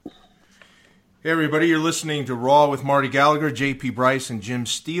Hey everybody, you're listening to Raw with Marty Gallagher, JP Bryce, and Jim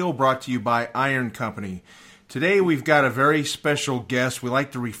Steele, brought to you by Iron Company. Today we've got a very special guest. We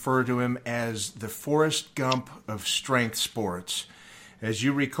like to refer to him as the Forrest Gump of strength sports. As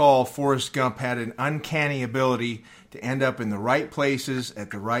you recall, Forrest Gump had an uncanny ability to end up in the right places at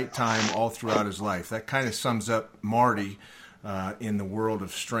the right time all throughout his life. That kind of sums up Marty in the world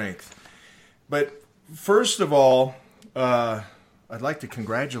of strength. But first of all, I'd like to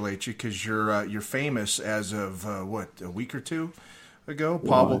congratulate you because you're famous as of a week or two ago.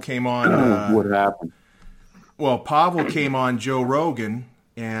 Pavel came on. What happened? Well, Pavel came on Joe Rogan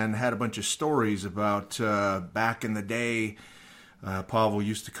and had a bunch of stories about back in the day. Pavel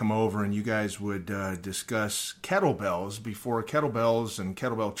used to come over and you guys would discuss kettlebells before kettlebells and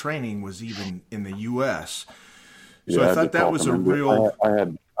kettlebell training was even in the U.S. So I thought that was a real.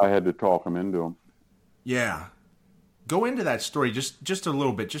 I had to talk him into him. Yeah. Go into that story just a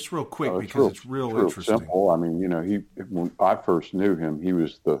little bit, just real quick, because it's real interesting. Simple. I mean, when I first knew him, he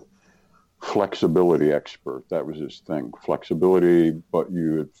was the flexibility expert. That was his thing, flexibility. But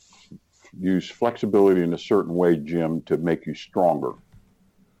you would use flexibility in a certain way, Jim, to make you stronger.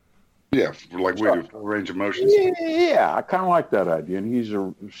 Yeah, like we do, full range of motion. Yeah, I kind of like that idea. And he's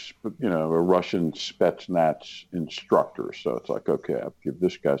a Russian Spetsnaz instructor, so it's like, okay, I'll give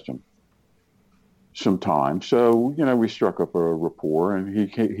this guy some time. So, we struck up a rapport,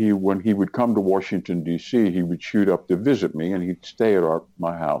 and he when he would come to Washington, D.C., he would shoot up to visit me, and he'd stay at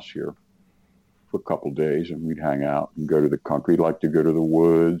my house here for a couple of days, and we'd hang out and go to the country. He'd like to go to the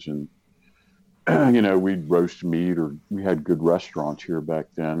woods, and, we'd roast meat, or we had good restaurants here back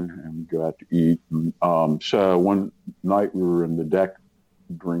then, and we'd go out to eat. And, so one night we were in the deck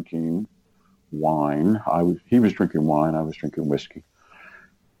drinking wine. He was drinking wine, I was drinking whiskey.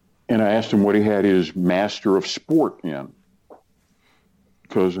 And I asked him what he had his Master of Sport in,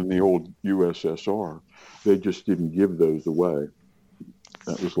 because in the old USSR, they just didn't give those away.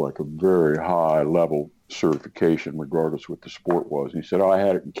 That was like a very high level certification, regardless what the sport was. And he said, I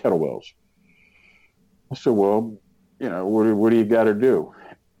had it in kettlebells. I said, well, what do you got to do?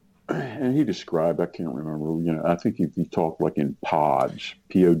 And he described, I can't remember, I think he talked like in pods,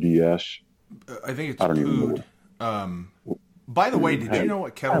 PODS. I think it's POD. By the way, did you know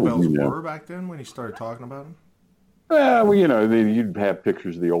what kettlebells were back then when he started talking about them? Well, you'd have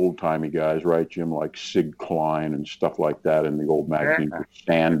pictures of the old-timey guys, right, Jim, like Sig Klein and stuff like that in the old magazines,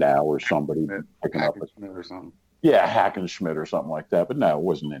 Sandow or somebody picking up or something. Yeah, Hackenschmidt or something like that. But no, it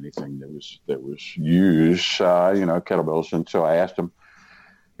wasn't anything that was used, kettlebells. And so I asked him,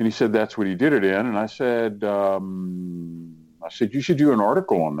 and he said that's what he did it in. And I said, you should do an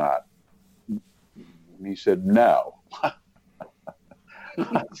article on that. And he said, no.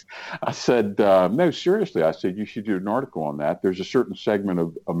 I said, no, seriously. I said, you should do an article on that. There's a certain segment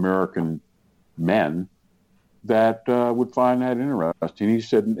of American men that would find that interesting. He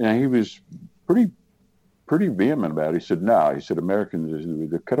said, and he was pretty vehement about it. He said, no. He said, Americans,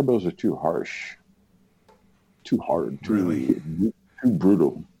 the kettlebells are too harsh, too hard, too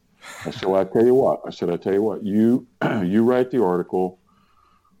brutal. I said, well, I tell you what. You write the article.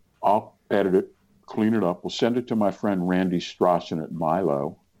 I'll edit it. Clean it up. We'll send it to my friend Randy Strassen at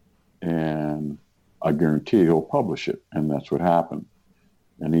Milo, and I guarantee he'll publish it. And that's what happened.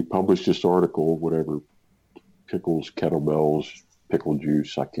 And he published this article, whatever, pickles, kettlebells, pickle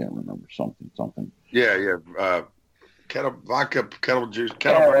juice. I can't remember something. Yeah. Vodka, kettle juice,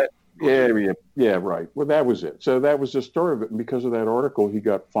 kettlebell. Yeah, right. Well, that was it. So that was the story of it. And because of that article, he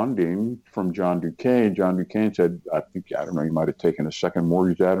got funding from John Duquesne. John Duquesne said, I don't know, he might have taken a second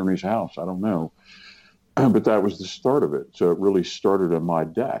mortgage out on his house. I don't know. But that was the start of it. So it really started on my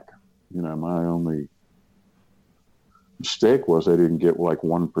deck. My only mistake was I didn't get like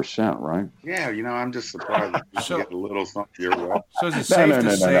 1%, right? Yeah, I'm just surprised that you get a little something your way. So is it safe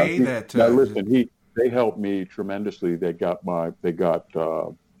to say that? Now listen, they helped me tremendously. They got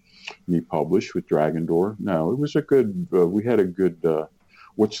me published with Dragon Door. No, it was a good. We had a good.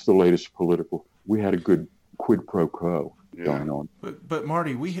 What's the latest political? We had a good quid pro quo going on. But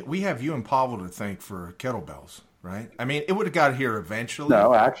Marty, we have you and Pavel to thank for kettlebells, right? I mean, it would have got here eventually.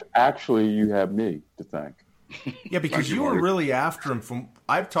 No, actually, you have me to thank. Yeah, because you were really after him.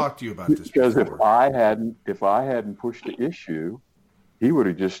 I've talked to you about this because before. if I hadn't pushed the issue, he would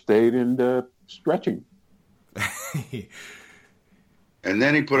have just stayed in stretching. And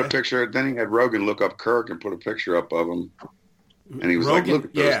then he put a picture. Then he had Rogan look up Kirk and put a picture up of him, and he was Rogan, like,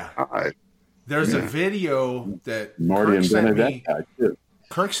 "Look at those eyes." There's a video that Marty Kirk sent me. Too.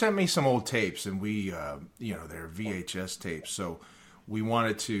 Kirk sent me some old tapes, and we, they're VHS tapes. So we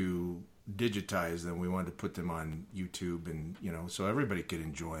wanted to digitize them. We wanted to put them on YouTube, and so everybody could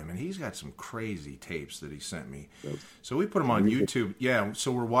enjoy them. And he's got some crazy tapes that he sent me. So we put them on YouTube. Yeah.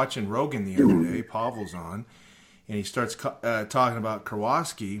 So we're watching Rogan the other day. Pavel's on, and he starts talking about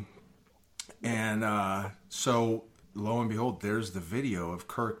Kowalski, and so lo and behold, there's the video of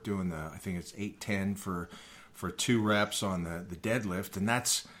Kirk doing I think it's 810 for 2 reps on the deadlift, and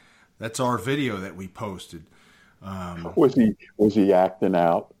that's our video that we posted. Was he acting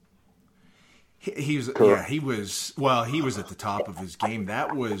out? He was at the top of his game.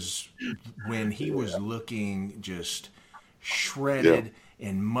 That was when he was looking just shredded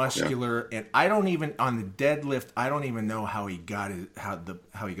and muscular. And I don't even on the deadlift. I don't even know how he got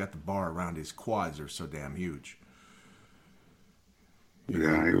the bar around his quads. They're so damn huge.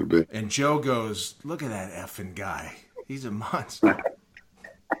 Yeah, he would be. And Joe goes, "Look at that effing guy. He's a monster."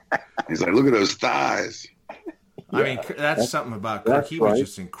 He's like, "Look at those thighs." I mean, that's something about Kirk. He was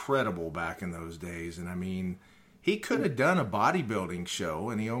just incredible back in those days. And I mean, he could have done a bodybuilding show,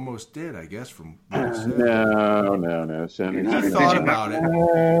 and he almost did, I guess, from what he said. No. He thought about it.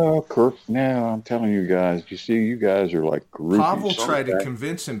 No, Kirk, I'm telling you guys. You guys are like groupies. Pavel tried to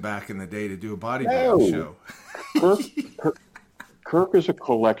convince him back in the day to do a bodybuilding show. Kirk is a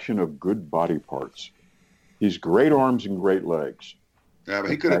collection of good body parts. He's great arms and great legs. Yeah,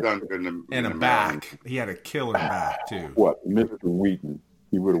 but he could have done good in a back. He had a killer back, too. What, Mr. Wheaton?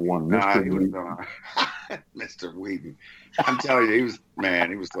 He would have won Mr. Wheaton. Mr. Wheaton. I'm telling you, he was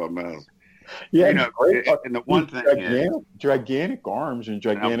something else. Yeah, and the one thing gigantic arms and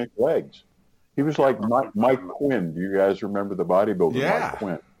gigantic legs. He was like Mike Quinn. Do you guys remember the bodybuilder Mike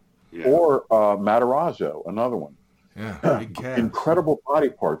Quinn? Yeah. Or Matarazzo, another one. Yeah, big calves. Incredible body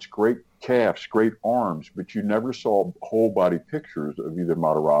parts, great calves, great arms, but you never saw whole body pictures of either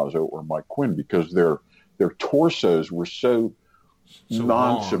Matarazzo or Mike Quinn because their torsos were so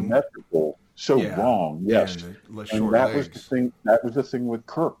non-symmetrical, wrong. Yes, and that was the thing. That was the thing with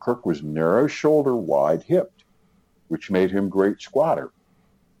Kirk. Kirk was narrow shoulder, wide hipped, which made him great squatter.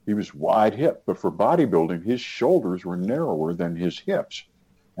 He was wide hipped, but for bodybuilding, his shoulders were narrower than his hips.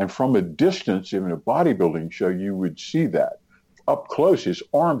 And from a distance in a bodybuilding show, you would see that. Up close, his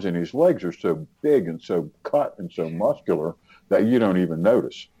arms and his legs are so big and so cut and so muscular that you don't even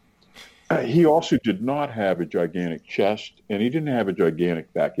notice. He also did not have a gigantic chest, and he didn't have a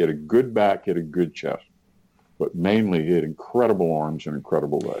gigantic back. He had a good back, he had a good chest. But mainly, he had incredible arms and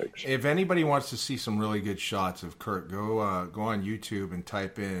incredible legs. If anybody wants to see some really good shots of Kirk, go on YouTube and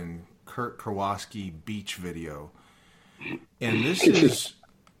type in Kirk Kowalski beach video. And this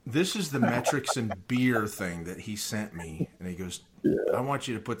is the metrics and beer thing that he sent me, and he goes, "I want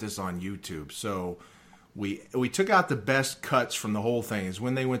you to put this on YouTube." So we took out the best cuts from the whole thing. Is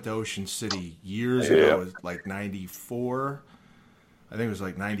when they went to Ocean City years ago, it was like 94. I think it was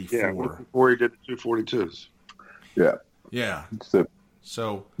like 94. Yeah, before he did the 242s. Yeah.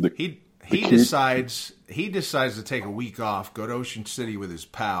 So he decides to take a week off, go to Ocean City with his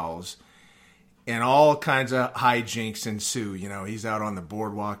pals. And all kinds of hijinks ensue. He's out on the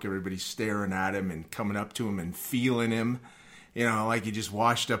boardwalk. Everybody's staring at him and coming up to him and feeling him, like he just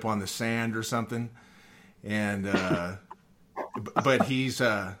washed up on the sand or something. And, but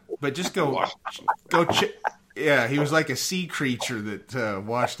just go. Yeah, he was like a sea creature that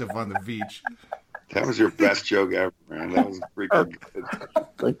washed up on the beach. That was your best joke ever, man. That was freaking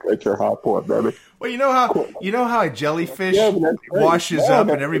good. That's your hot point, baby. Well, you know how a jellyfish washes up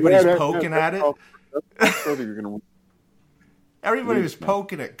and everybody's poking at it? Everybody was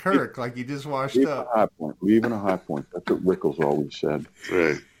poking at Kirk like he just washed up. Leaving a high point. That's what Rickles always said.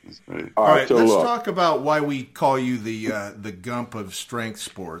 That's right. All right, so let's talk about why we call you the Gump of strength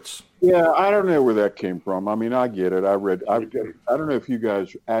sports. Yeah, I don't know where that came from. I mean, I get it. I don't know if you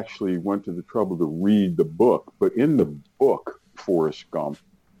guys actually went to the trouble to read the book, but in the book, Forrest Gump,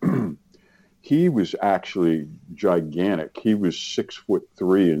 he was actually gigantic. He was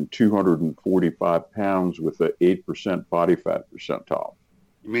 6'3" and 245 pounds with an 8% body fat percentile.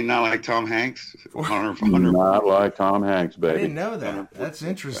 You mean not like Tom Hanks? Not like Tom Hanks, baby. I didn't know that. That's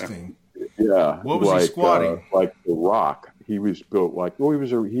interesting. Yeah. What was he squatting? Like The Rock. He was built like, he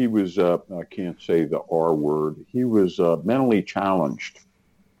was I can't say the R word. He was mentally challenged.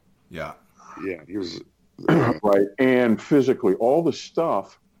 Yeah. Yeah, he was. Right. And physically, all the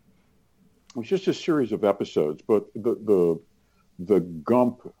stuff was just a series of episodes. But the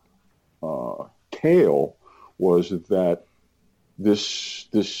Gump tale was that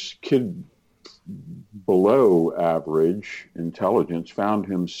this kid below average intelligence found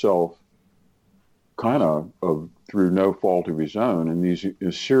himself kind of through no fault of his own in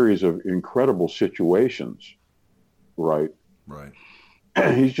a series of incredible situations, right?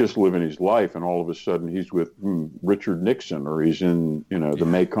 he's just living his life, and all of a sudden he's with Richard Nixon, or he's in the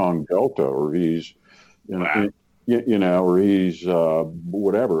Mekong Delta, or he's Wow. or he's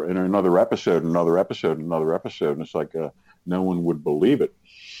whatever in another episode, and it's like no one would believe it.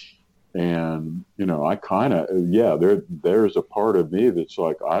 And I kind of there's a part of me that's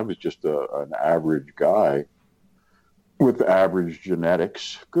like I was just an average guy with average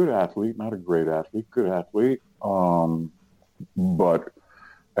genetics, good athlete, not a great athlete, good athlete, but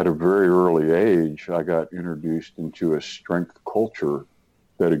at a very early age, I got introduced into a strength culture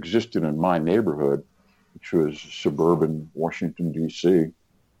that existed in my neighborhood, which was suburban Washington, D.C.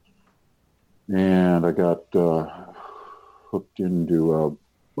 And I got hooked into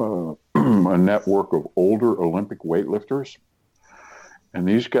a network of older Olympic weightlifters. And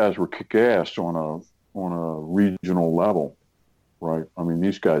these guys were kick-ass on a regional level, right? I mean,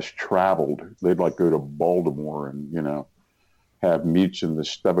 these guys traveled. They'd like go to Baltimore and, have meets in the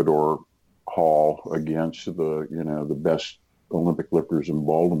Stevedore Hall against the best Olympic lifters in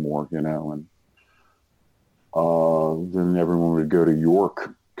Baltimore, and then everyone would go to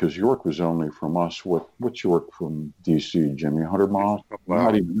York, because York was only from us. What's York from D.C., Jimmy? 100 miles? Wow.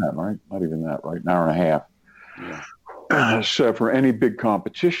 Not even that, right? Not even that, right? An hour and a half. Yeah. So for any big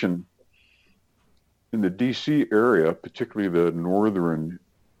competition in the D.C. area, particularly the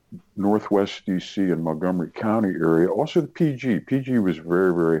northwest D.C. and Montgomery County area, also the PG. PG was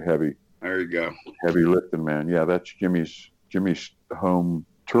very, very heavy. There you go. Heavy lifting, man. Yeah, that's Jimmy's home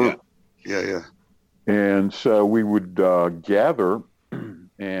turf. Yeah. And so we would gather,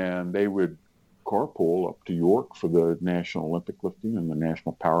 and they would carpool up to York for the National Olympic Lifting and the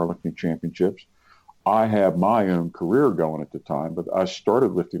National Powerlifting Championships. I had my own career going at the time, but I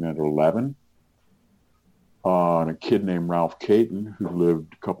started lifting at 11. And a kid named Ralph Caton, who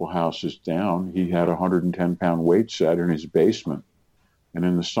lived a couple houses down, he had a 110-pound weight set in his basement. And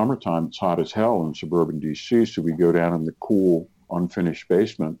in the summertime, it's hot as hell in suburban D.C., so we go down in the cool, unfinished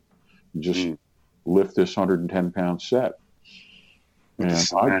basement and just lift this 110-pound set. And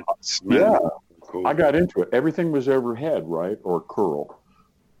Cool. I got into it. Everything was overhead, right, or curl.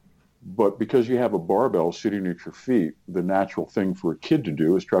 But because you have a barbell sitting at your feet, the natural thing for a kid to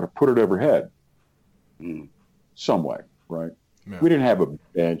do is try to put it overhead. Some way, right? Yeah. We didn't have a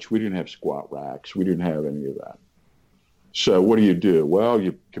bench. We didn't have squat racks. We didn't have any of that. So what do? Well,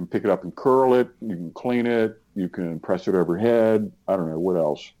 you can pick it up and curl it. You can clean it. You can press it overhead. I don't know. What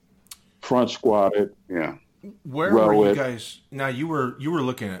else? Front squat it. Yeah. Where were you guys? Now, you were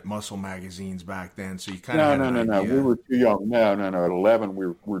looking at muscle magazines back then, so you kind of No. We were too young. No. At 11,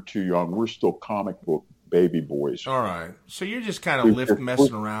 we're too young. We're still comic book baby boys. All right. So you're just kind of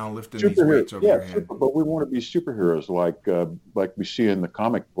messing around, lifting these weights over your head. But we want to be superheroes like we see in the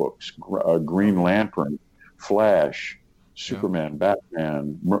comic books. Green Lantern, Flash, Superman,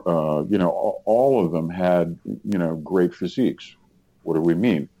 Batman, all of them had, great physiques. What do we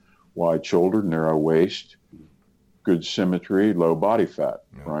mean? Wide shouldered, narrow waist, good symmetry, low body fat,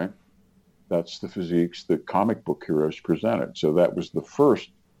 right? That's the physiques that comic book heroes presented. So that was the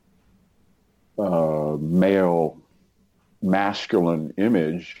first male masculine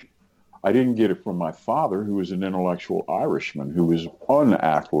image. I didn't get it from my father, who was an intellectual Irishman, who was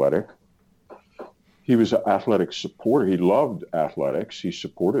unathletic. He was an athletic supporter. He loved athletics. He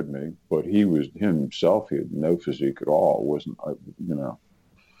supported me, but he was himself. He had no physique at all. Wasn't,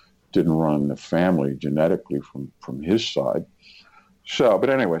 didn't run the family genetically from his side. So, but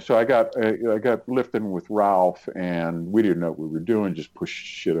anyway, so I got lifting with Ralph, and we didn't know what we were doing, just push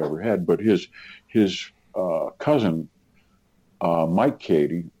shit overhead. But his cousin, Mike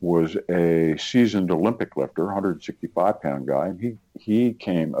Cady, was a seasoned Olympic lifter, 165-pound guy, and he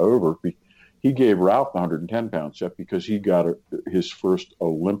came over. He gave Ralph the 110-pound set because he got his first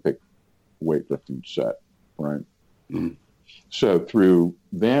Olympic weightlifting set, right? Mm-hmm. So through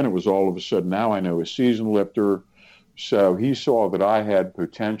then, it was all of a sudden, now I know a seasoned lifter. So he saw that I had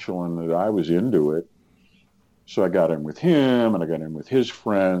potential and that I was into it. So I got in with him, and I got in with his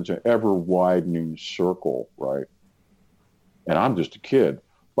friends, an ever-widening circle, right? And I'm just a kid.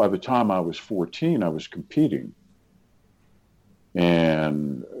 By the time I was 14, I was competing.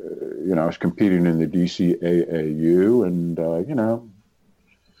 And, I was competing in the DCAAU, and,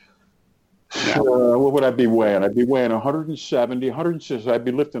 what would I be weighing? I'd be weighing 170, 160. I'd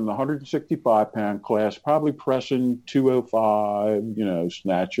be lifting the 165-pound class, probably pressing 205,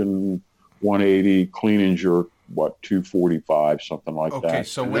 snatching 180, clean and jerk, 245, something like that. Okay,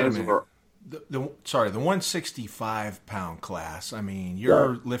 so wait a minute. The 165-pound class, I mean,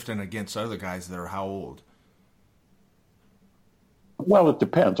 you're lifting against other guys that are how old? Well, it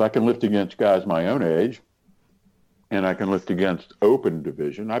depends. I can lift against guys my own age. and I can lift against open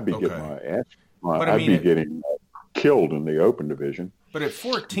division. I'd be getting my ass. I'd be getting killed in the open division. But at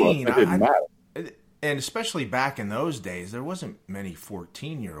 14, it didn't matter. And especially back in those days, there wasn't many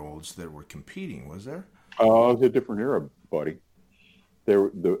 14-year-olds that were competing, was there? It was a different era, buddy.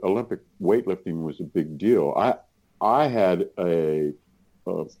 The Olympic weightlifting was a big deal. I had a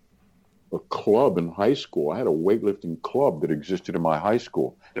club in high school. I had a weightlifting club that existed in my high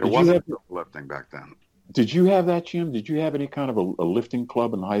school. There wasn't lifting back then. Did you have that, Jim? Did you have any kind of a lifting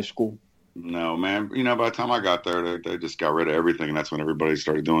club in high school? No, man. By the time I got there, they just got rid of everything, and that's when everybody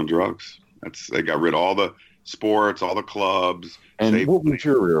started doing drugs. They got rid of all the sports, all the clubs. And what was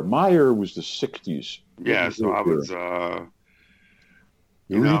your era? My era was the 60s. Yeah, so I was... were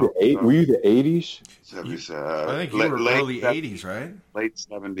you the 80s? I think you were early 80s, right? Late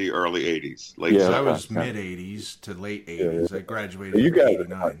 70s, early 80s. So I was mid 80s to late 80s. Yeah. I graduated in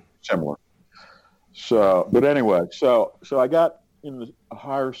 89. Similar. So, but anyway, so I got in a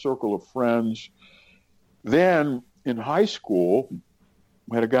higher circle of friends. Then in high school,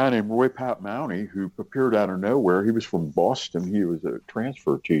 we had a guy named Roy Pat Mounty who appeared out of nowhere. He was from Boston. He was a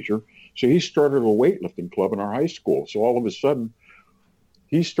transfer teacher. So he started a weightlifting club in our high school. So all of a sudden,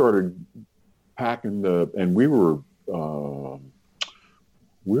 he started packing and we were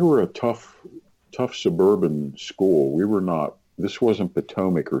a tough suburban school. We were not, this wasn't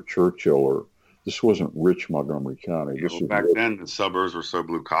Potomac or Churchill this wasn't rich Montgomery County. Back then, the suburbs were so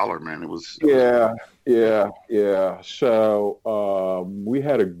blue collar, man. It was. Yeah. So we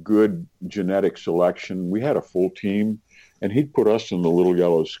had a good genetic selection. We had a full team, and he'd put us in the little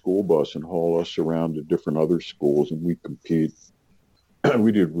yellow school bus and haul us around to different other schools, and we'd compete.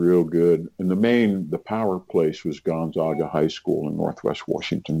 We did real good. And the power place was Gonzaga High School in Northwest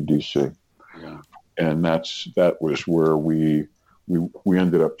Washington, D.C. Yeah. And that was where we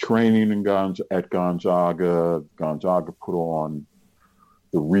ended up training at Gonzaga. Gonzaga put on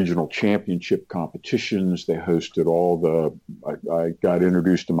the regional championship competitions. They hosted I got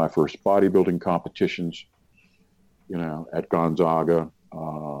introduced to my first bodybuilding competitions, at Gonzaga.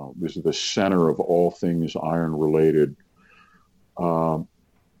 It was the center of all things iron related.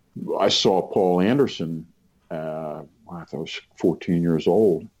 I saw Paul Anderson, I was 14 years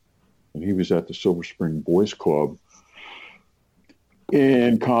old, and he was at the Silver Spring Boys Club.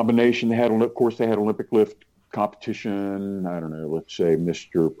 In combination, they had Olympic lift competition. I don't know, let's say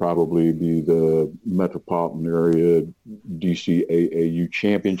Mr. probably be the metropolitan area DC AAU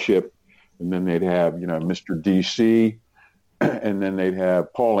championship. And then they'd have, Mr. DC, and then they'd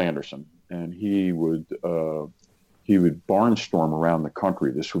have Paul Anderson. And he would barnstorm around the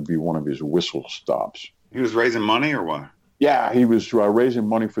country. This would be one of his whistle stops. He was raising money or what? Yeah, he was raising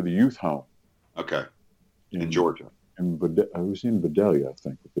money for the youth home. Okay. In Georgia. I was in Vidalia, I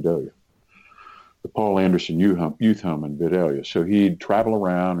think, the Paul Anderson youth home in Vidalia. So he'd travel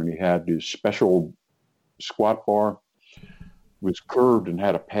around, and he had his special squat bar. It was curved and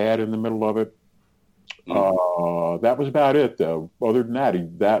had a pad in the middle of it. That was about it, though. Other than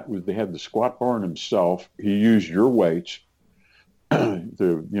that, they had the squat bar in himself. He used your weights.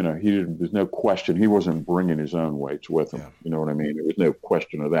 There's no question. He wasn't bringing his own weights with him. Yeah. You know what I mean? There was no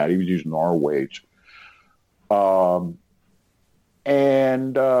question of that. He was using our weights. He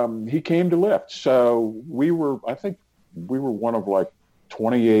came to lift. So I think we were one of like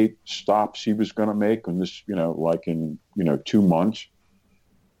 28 stops he was going to make on this, in 2 months.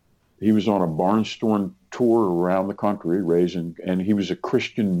 He was on a barnstorm tour around the country and he was a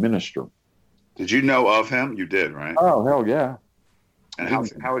Christian minister. Did you know of him? You did, right? Oh, hell yeah. And how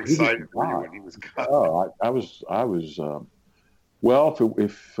excited were you when he was coming? Oh, I was, well,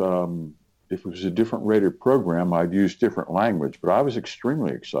 if it was a different rated program, I'd use different language, but I was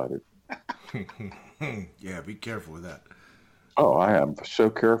extremely excited. Yeah, be careful with that. Oh, I am so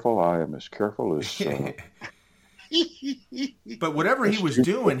careful. I am as careful as... But whatever he was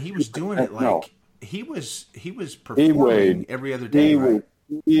doing it like he was performing every other day, right?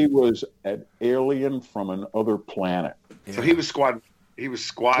 He was an alien from another planet. Yeah. So he was squatting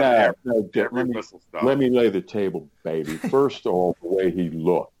every missile stuff. Let me lay the table, baby. First of all, the way he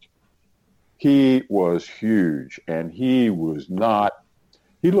looked. He was huge, and he looked like a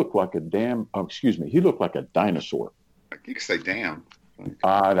he looked like a dinosaur. You can say damn.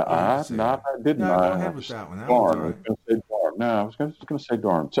 I didn't. No, go ahead with that one. That was all right. I was going to say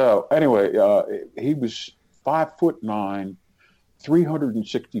darn. So anyway, he was 5'9",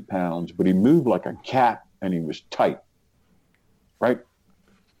 360 pounds, but he moved like a cat, and he was tight. Right?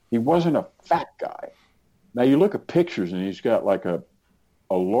 He wasn't a fat guy. Now you look at pictures, and he's got like a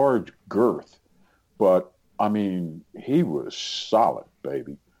large girth, but I mean, he was solid,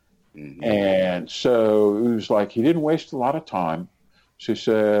 baby. Mm-hmm. And so it was like he didn't waste a lot of time. So he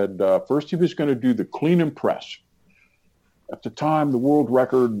said first he was going to do the clean and press. At the time, the world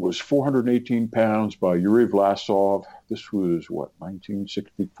record was 418 pounds by Yuri Vlasov. This was,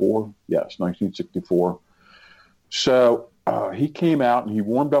 1964? Yes, 1964. So he came out and he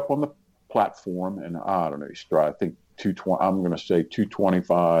warmed up on the platform, and I don't know, he started, I think, 220. I'm going to say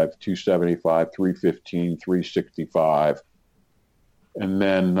 225, 275, 315, 365, and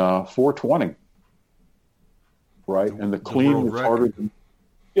then 420. Right? And the clean was harder than...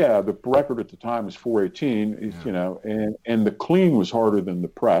 Yeah, the record at the time was 418, and the clean was harder than the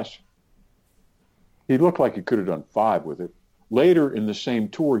press. He looked like he could have done 5 with it. Later in the same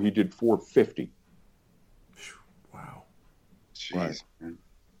tour, he did 450. Wow. Jeez.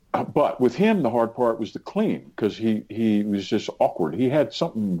 Right. But with him, the hard part was the clean, because he was just awkward. He had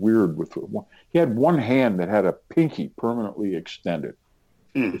something weird with it. He had one hand that had a pinky permanently extended.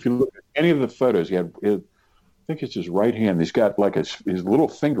 If you look at any of the photos, he had... I think it's his right hand. He's got like his little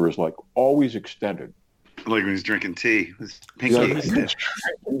finger is like always extended. Like when he's drinking tea. His pinky extended.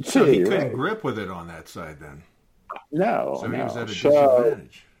 So he couldn't grip with it on that side then? No. So he was at a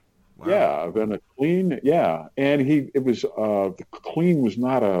disadvantage. Wow. Yeah, then a clean, yeah. And the clean was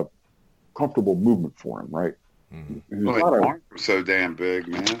not a comfortable movement for him, right? Mm-hmm. Well, arms were so damn big,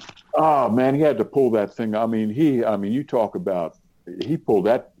 man. Oh, man, he had to pull that thing. I mean, you talk about, he pulled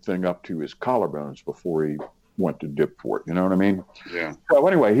that thing up to his collarbones before he went to dip for it. You know what I mean? Yeah. So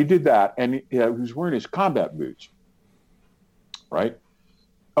anyway, he did that, and he was wearing his combat boots, right?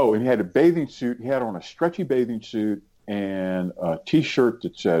 Oh, and he had a bathing suit. He had on a stretchy bathing suit and a T-shirt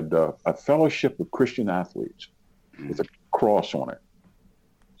that said "A Fellowship of Christian Athletes" with a cross on it.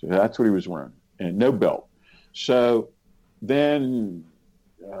 So that's what he was wearing, and no belt. So then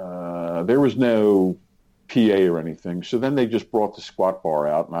there was no PA or anything. So then they just brought the squat bar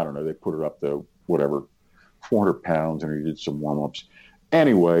out, and I don't know, they put it up to whatever, 400 pounds, and he did some warm-ups.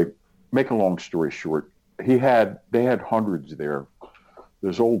 Anyway, make a long story short, they had hundreds there.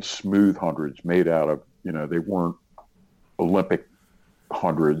 Those old smooth hundreds made out of, they weren't Olympic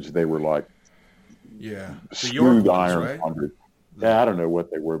hundreds. They were like smooth iron right? hundreds. Yeah, I don't know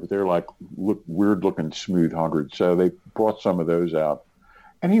what they were, but they're like weird-looking smooth hundreds. So they brought some of those out,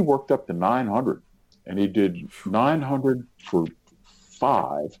 and he worked up to 900, and he did 900 for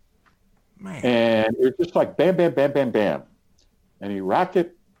 5. Man. And it was just like bam, bam, bam, bam, bam. And he racked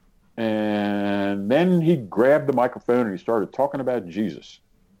it, and then he grabbed the microphone and he started talking about Jesus.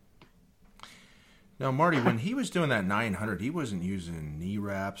 Now, Marty, when he was doing that 900, he wasn't using knee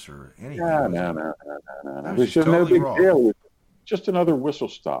wraps or anything. No. That It was just totally no big deal. It was just another whistle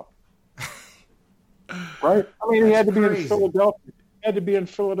stop. Right? I mean, he had to be in Philadelphia. He had to be in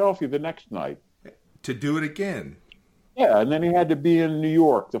Philadelphia the next night. To do it again. Yeah, and then he had to be in New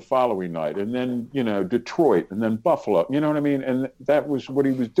York the following night, and then, Detroit, and then Buffalo. You know what I mean? And that was what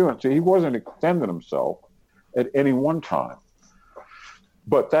he was doing. So he wasn't extending himself at any one time.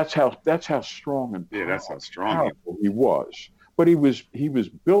 But that's how strong and powerful he was. But he was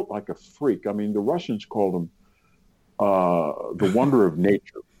built like a freak. I mean, the Russians called him the wonder of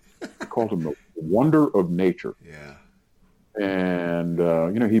nature. They called him the wonder of nature. Yeah. And,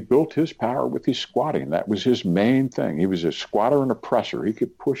 he built his power with his squatting. That was his main thing. He was a squatter and a presser. He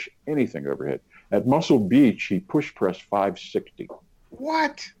could push anything overhead. At Muscle Beach, he push pressed 560.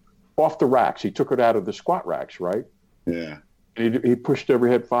 What? Off the racks. He took it out of the squat racks, right? Yeah. And he pushed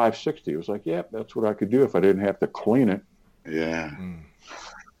overhead 560. It was like, yeah, that's what I could do if I didn't have to clean it. Yeah.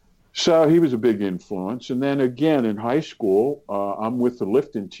 So he was a big influence. And then again, in high school, I'm with the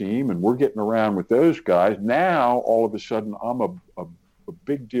lifting team, and we're getting around with those guys. Now, all of a sudden, I'm a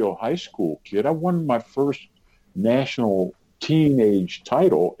big deal high school kid. I won my first national teenage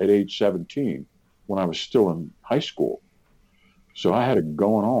title at age 17 when I was still in high school. So I had it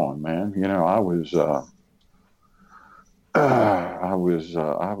going on, man. I was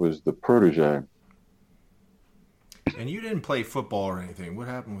the protege. And you didn't play football or anything. What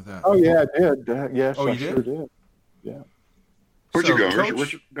happened with that? Oh, yeah, I did. Yes, I sure did. Yeah. Where'd you go?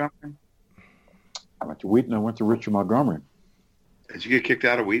 Coach, I went to Wheaton. I went to Richard Montgomery. Did you get kicked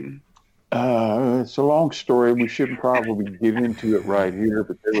out of Wheaton? It's a long story. We shouldn't probably get into it right here,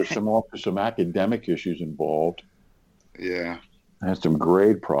 but there were some academic issues involved. Yeah. I had some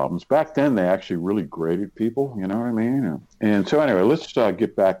grade problems. Back then, they actually really graded people, you know what I mean? And so anyway, let's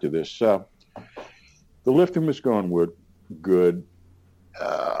get back to this. The lifting was going good.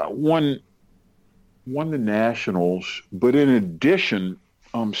 Won the nationals, but in addition,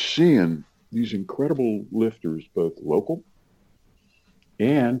 I'm seeing these incredible lifters, both local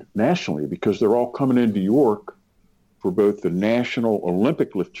and nationally, because they're all coming into York for both the National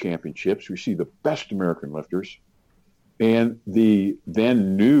Olympic Lift Championships. We see the best American lifters, and the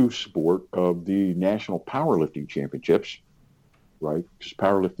then new sport of the National Powerlifting Championships, right? Because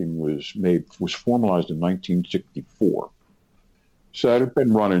powerlifting was formalized in 1964. So it had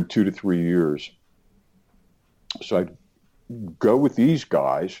been running 2 to 3 years. So I'd go with these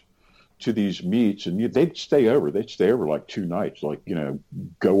guys to these meets, and they'd stay over. They'd stay over like 2 nights, like,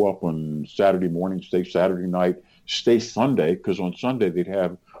 go up on Saturday morning, stay Saturday night, stay Sunday, because on Sunday they'd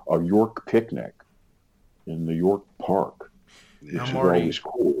have a York picnic in the York Park, which is always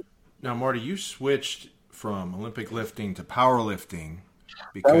cool. Now, Marty, you switched from Olympic lifting to powerlifting.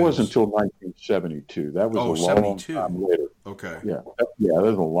 Because... That wasn't until 1972. That was a long time later. Okay. Yeah, that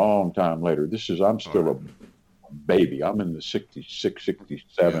was a long time later. I'm still a baby. I'm in the 66,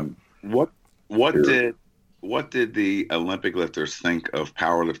 67. Yeah. What did the Olympic lifters think of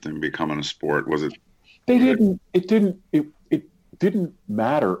powerlifting becoming a sport? Was it? It didn't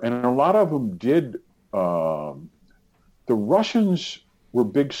matter, and a lot of them did. The Russians were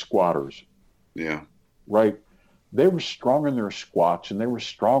big squatters. Yeah. Right. They were strong in their squats and they were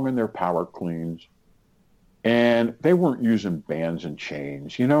strong in their power cleans, and they weren't using bands and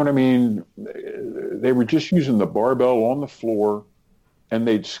chains. You know what I mean? They were just using the barbell on the floor, and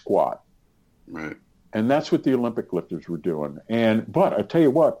they'd squat. Right. And that's what the Olympic lifters were doing. But I tell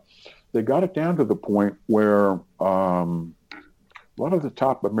you what, they got it down to the point where a lot of the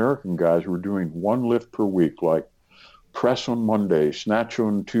top American guys were doing 1 lift per week, like press on Monday, snatch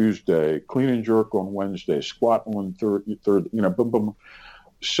on Tuesday, clean and jerk on Wednesday, squat on third, boom, boom.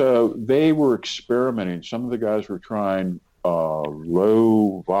 So they were experimenting. Some of the guys were trying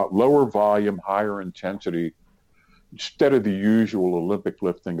lower volume, higher intensity, instead of the usual Olympic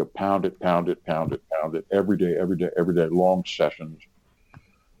lifting of pound it every day, long sessions.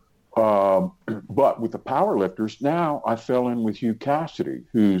 But with the power lifters, now I fell in with Hugh Cassidy,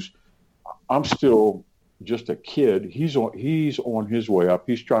 I'm still just a kid. He's on his way up.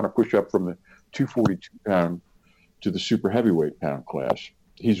 He's trying to push up from the 242 pound to the super heavyweight pound class.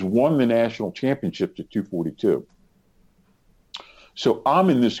 He's won the national championships at 242. So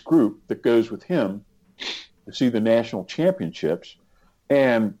I'm in this group that goes with him to see the national championships.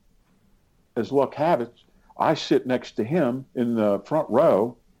 And as luck have it, I sit next to him in the front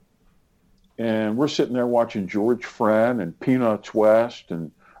row, and we're sitting there watching George Friend and Peanuts West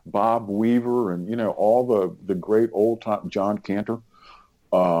and Bob Weaver and, all the great old time, John Cantor,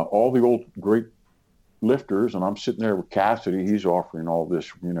 all the old great lifters. And I'm sitting there with Cassidy. He's offering all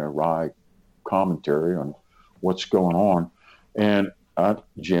this, wry commentary on what's going on. And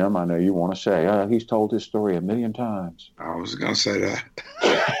Jim, I know you want to say, he's told his story 1,000,000 times. I was going to say that.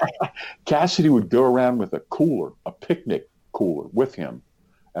 Cassidy would go around with a cooler, a picnic cooler with him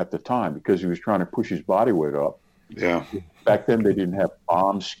at the time, because he was trying to push his body weight up. Yeah. Back then they didn't have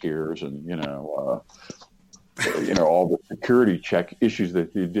bomb scares and, all the security check issues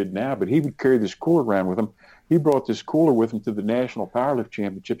that they did now, but he would carry this cooler around with him. He brought this cooler with him to the National Powerlift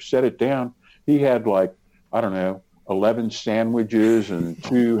Championship, set it down. He had 11 sandwiches and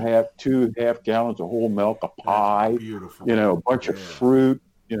two half gallons of whole milk, a pie, a bunch of fruit,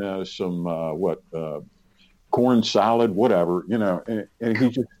 some corn salad, whatever, and he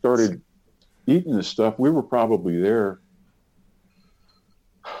just started eating this stuff. We were probably there,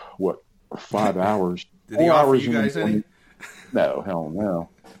 5 hours? Did he offer you guys any? No, hell no.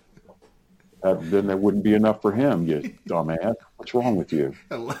 Then there wouldn't be enough for him, you dumbass. What's wrong with you?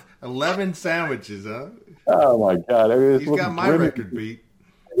 11 sandwiches, huh? Oh my God! He's got my record beat.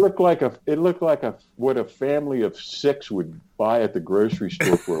 It looked like what a family of 6 would buy at the grocery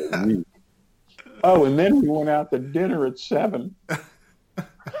store for a week. Oh, and then we went out to dinner at 7.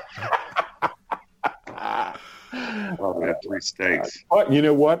 Well, had 3 steaks. But you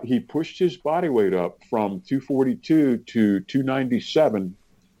know what? He pushed his body weight up from 242 to 297.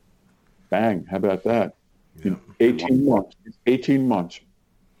 Bang! How about that? Yeah. 18 months.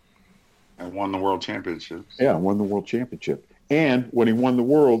 And won the world championship. Yeah, won the world championship. And when he won the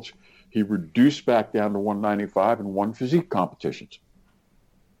worlds, he reduced back down to 195 and won physique competitions.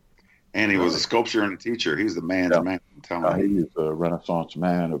 And he was a sculptor and a teacher. He's the man's man. He was a Renaissance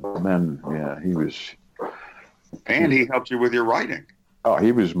man of men. Yeah, he was. And he helped you with your writing. Oh,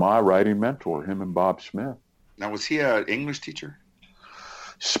 he was my writing mentor, him and Bob Smith. Now, was he an English teacher?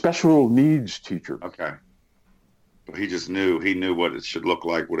 Special needs teacher. Okay. But he knew what it should look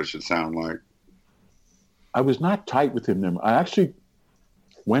like, what it should sound like. I was not tight with him. I actually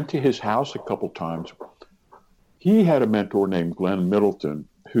went to his house a couple times. He had a mentor named Glenn Middleton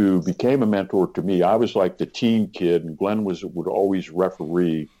who became a mentor to me. I was like the teen kid, and Glenn would always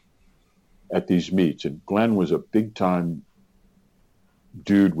referee at these meets. And Glenn was a big time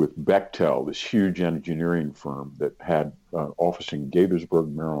dude with Bechtel, this huge engineering firm that had an office in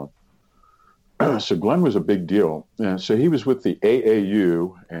Gaithersburg, Maryland. So Glenn was a big deal. And so he was with the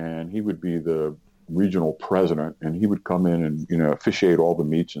AAU, and he would be the regional president, and he would come in and, officiate all the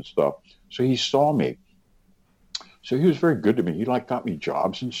meets and stuff. So he saw me. So he was very good to me. He got me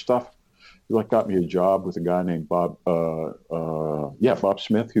jobs and stuff. He got me a job with a guy named Bob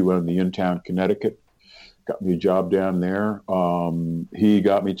Smith, who owned the In-Town, Connecticut. Got me a job down there. He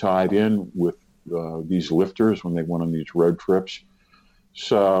got me tied in with these lifters when they went on these road trips.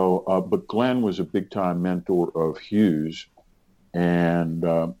 So, but Glenn was a big-time mentor of Hugh's, and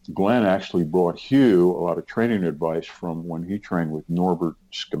Glenn actually brought Hugh a lot of training advice from when he trained with Norbert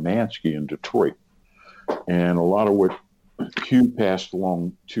Skamansky in Detroit. And a lot of what Hugh passed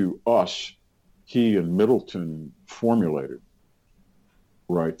along to us, he and Middleton formulated,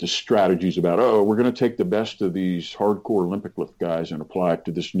 right? The strategies about, we're going to take the best of these hardcore Olympic lift guys and apply it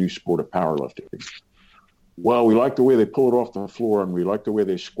to this new sport of powerlifting. Well, we like the way they pull it off the floor, and we like the way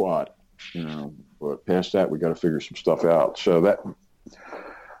they squat, but past that, we got to figure some stuff out. So that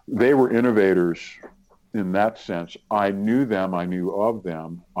they were innovators in that sense. I knew them. I knew of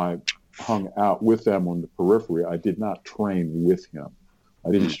them. I hung out with them on the periphery. I did not train with him.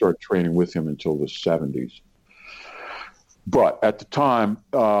 I didn't start training with him until the 70s. But at the time,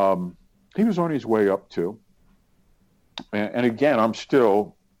 he was on his way up too. And again, I'm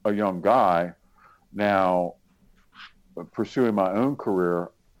still a young guy. Now, pursuing my own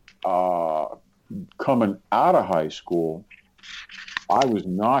career, coming out of high school, I was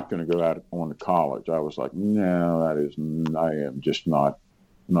not going to go out on to college. I was like, no, I am just not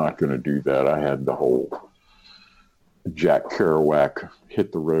going to do that. I had the whole Jack Kerouac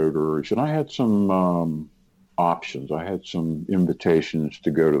hit the road urge, and I had some options. I had some invitations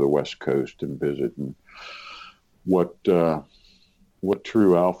to go to the West Coast and visit, and what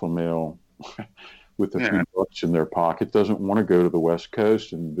true alpha male with a few bucks in their pocket doesn't want to go to the West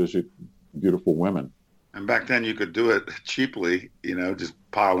Coast and visit beautiful women. And back then you could do it cheaply, just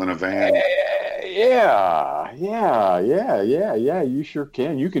pile in a van. Yeah. You sure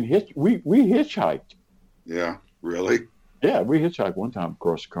can. You can we hitchhiked. Yeah, really? Yeah, we hitchhiked one time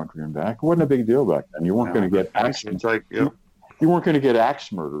across the country and back. It wasn't a big deal back then. You weren't going to get axe. You weren't going to get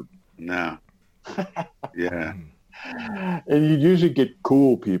axe murdered. No. Yeah. And you'd usually get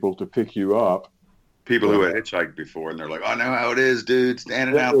cool people to pick you up. People who had hitchhiked before, and they're like, "I know how it is, dude,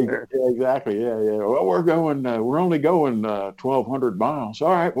 standing out there." Yeah, exactly. Yeah. Well, we're only going 1,200 miles. All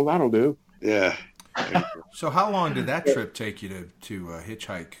right, well, that'll do. Yeah. So how long did that trip take you to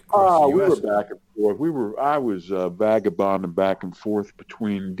hitchhike across the U.S.? We were back and forth. I was vagabonding back and forth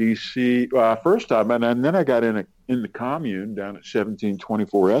between D.C. First time, and then I got in the commune down at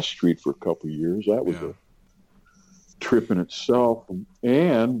 1724 S Street for a couple of years. That was a trip in itself.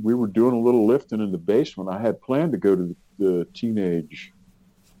 And we were doing a little lifting in the basement. I had planned to go to the Teenage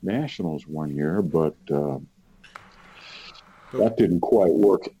Nationals one year, but that didn't quite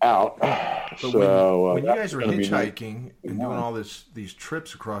work out. So when you guys were hitchhiking and doing all these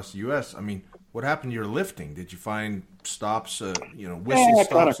trips across the U.S., I mean, what happened to your lifting? Did you find stops, whistle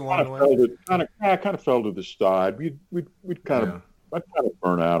stops along the way? I kind of fell to the side. I'd kind of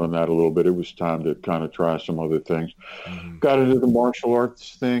burn out on that a little bit. It was time to kind of try some other things. Mm-hmm. Got into the martial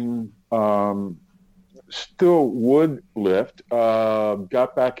arts thing. Still would lift.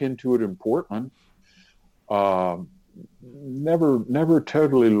 Got back into it in Portland. Never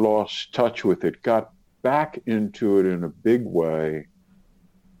totally lost touch with it. Got back into it in a big way.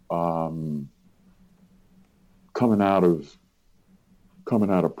 Coming out of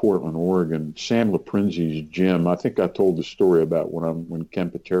Portland, Oregon, Sam Laprinzi's gym. I think I told the story about when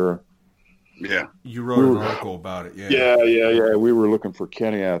Ken Patera. Yeah, you wrote an article about it. Yeah. We were looking for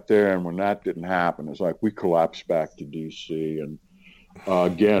Kenny out there, and when that didn't happen, it's like we collapsed back to DC. And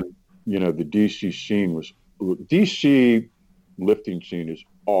again, the DC lifting scene is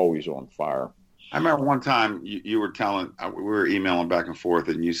always on fire. I remember one time you were telling, we were emailing back and forth,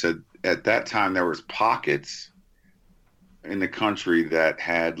 and you said at that time there was pockets in the country that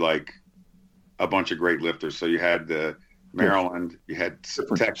had like a bunch of great lifters. So you had the Maryland, you had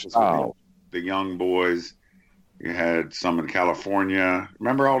Texas, the young boys, you had some in California.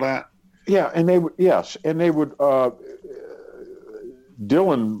 Remember all that? Yeah, and they would. Bob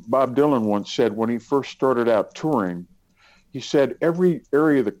Dylan once said when he first started out touring, he said every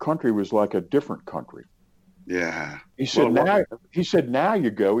area of the country was like a different country. Yeah. He said now you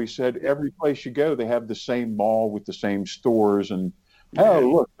go. He said every place you go, they have the same mall with the same stores, and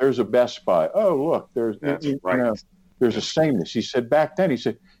look, there's a Best Buy. Oh, look, there's a sameness. He said back then, he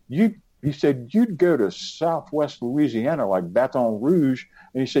said he said, you'd go to Southwest Louisiana, like Baton Rouge,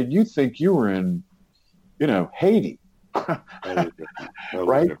 and he said, you'd think you were in, Haiti,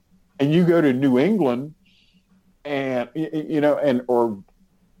 right? And you go to New England, and or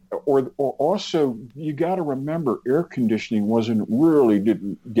also you got to remember, air conditioning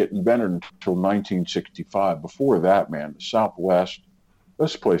didn't get invented until 1965. Before that, man, the Southwest,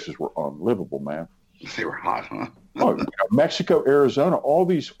 those places were unlivable, man. They were hot, huh? Mexico, Arizona, all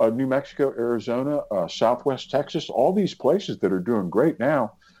these New Mexico, Arizona, Southwest Texas, all these places that are doing great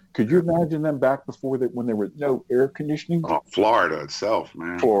now. Could you imagine them back before that, when there was no air conditioning? Oh, Florida itself,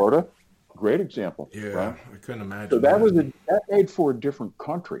 man. Florida, great example. Yeah, right? I couldn't imagine. So that made for a different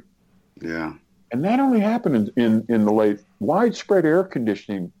country. Yeah, and that only happened in the late. Widespread air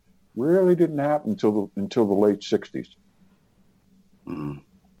conditioning really didn't happen until the late '60s.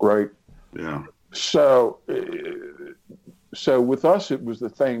 Right. Yeah. So with us, it was the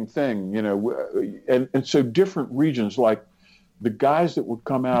same thing, and so different regions, like the guys that would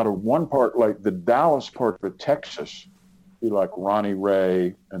come out of one part, like the Dallas part of Texas, be like Ronnie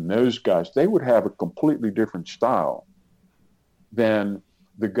Ray and those guys, they would have a completely different style than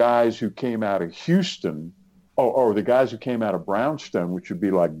the guys who came out of Houston, or the guys who came out of Brownstone, which would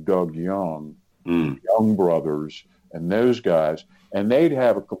be like Doug Young, Young Brothers, and those guys. And they'd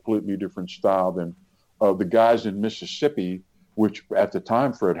have a completely different style than the guys in Mississippi, which at the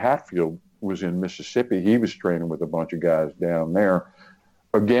time Fred Hatfield was in Mississippi. He was training with a bunch of guys down there.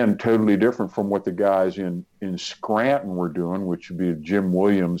 Again, totally different from what the guys in Scranton were doing, which would be Jim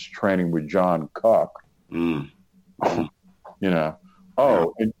Williams training with John Cuck. And then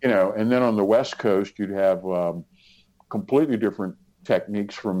on the West Coast, you'd have completely different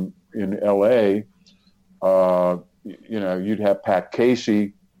techniques from in L.A., you'd have Pat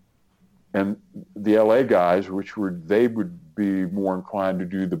Casey and the LA guys, they would be more inclined to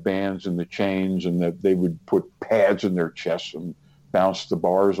do the bands and the chains, and that they would put pads in their chests and bounce the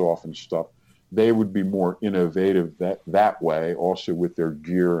bars off and stuff. They would be more innovative that way, also with their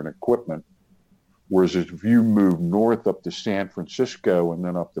gear and equipment. Whereas if you move north up to San Francisco and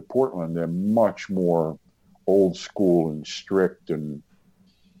then up to Portland, they're much more old school and strict. And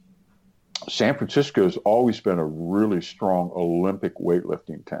San Francisco has always been a really strong Olympic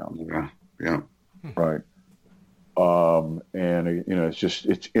weightlifting town. Yeah. Right.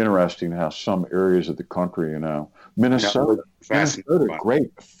 It's interesting how some areas of the country, Minnesota,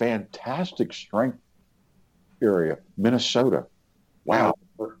 great, fantastic strength area. Minnesota. Wow.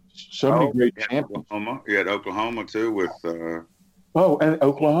 So many great champions. Oklahoma. You had Oklahoma too with. And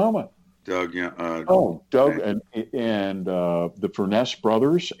Oklahoma. Doug. Doug and the Furness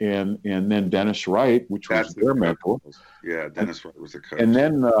brothers, and then Dennis Wright, which was their mentor. Yeah, Dennis Wright was the coach. And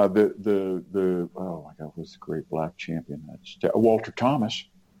then the oh my God, was the great black champion? That's Walter Thomas.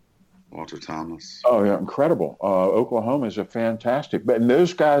 Walter Thomas. Oh yeah, incredible. Oklahoma is a fantastic, and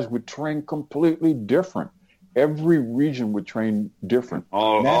those guys would train completely different. Every region would train different.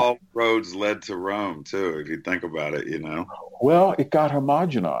 All roads led to Rome too, if you think about it, Well, it got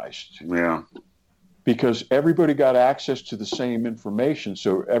homogenized. Yeah. Because everybody got access to the same information.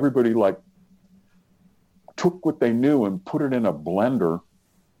 So everybody took what they knew and put it in a blender.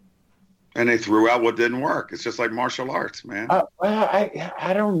 And they threw out what didn't work. It's just like martial arts, man.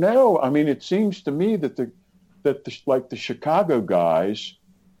 I don't know. I mean, it seems to me that the Chicago guys,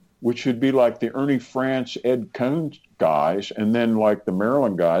 which would be like the Ernie France, Ed Cohn guys, and then like the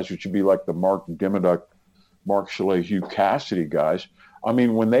Maryland guys, which would be like the Mark Dimmoduck, Mark Chalet, Hugh Cassidy guys. I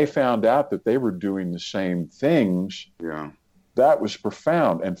mean, when they found out that they were doing the same things, that was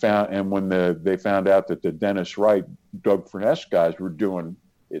profound. And when they found out that the Dennis Wright, Doug Furness guys were doing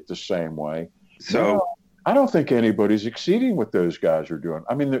it the same way. So I don't think anybody's exceeding what those guys are doing.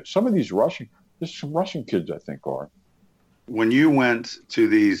 I mean, there's some Russian kids I think are. When you went to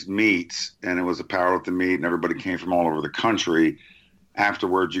these meets and it was a powerlifting meet and everybody came from all over the country,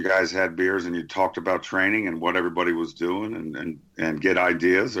 afterwards you guys had beers and you talked about training and what everybody was doing and get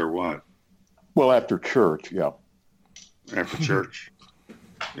ideas, or what? Well, after church, yeah. After church.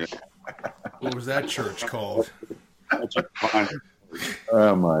 Yeah. What was that church called?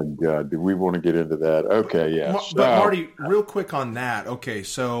 Oh my God! Do we want to get into that? Okay, yeah. But Marty, real quick on that. Okay,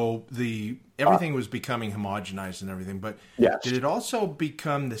 so everything was becoming homogenized and everything, but did it also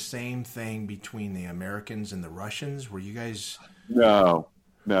become the same thing between the Americans and the Russians? Were you guys? No.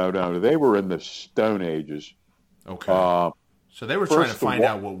 They were in the Stone Ages. Okay. So they were trying to find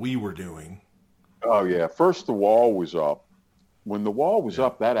out what we were doing. Oh yeah. First, the wall was up. When the wall was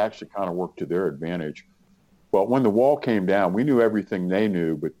up, that actually kind of worked to their advantage. But when the wall came down, we knew everything they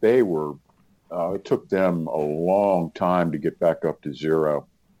knew, but they were, it took them a long time to get back up to zero.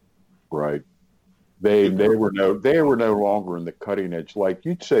 right? They were no longer in the cutting edge. Like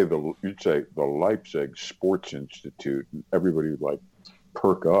you'd say the Leipzig Sports Institute, and everybody would like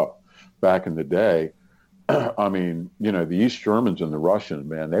perk up. Back in the day, I mean, the East Germans and the Russians,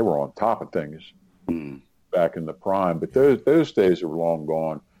 man, they were on top of things back in the prime. But those days are long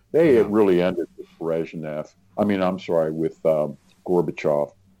gone. It really ended with Brezhnev. I mean, I'm sorry, with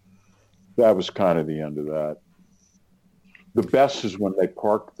Gorbachev. That was kind of the end of that. The best is when they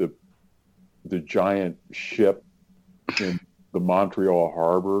parked the giant ship in the Montreal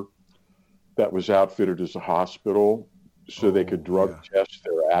harbor that was outfitted as a hospital so they could drug test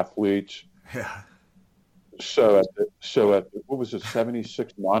their athletes. Yeah. So at what was it,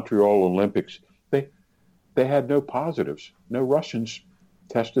 76 Montreal Olympics, they had no positives. No Russians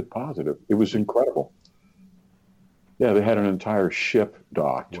tested positive. It was incredible. Yeah, they had an entire ship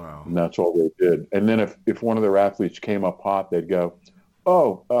docked, and that's all they did. And then if one of their athletes came up hot, they'd go,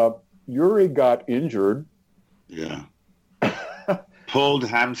 Yuri got injured. Yeah. Pulled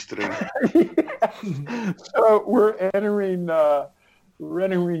hamstring. So we're entering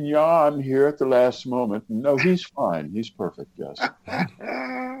Jan here at the last moment. No, he's fine. He's perfect, yes.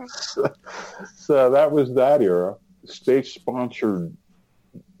 So that was that era. State-sponsored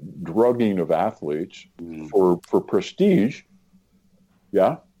drugging of athletes for prestige.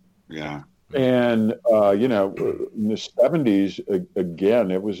 Yeah. Yeah. And, in the 70s,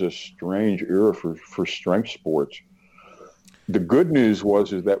 again, it was a strange era for strength sports. The good news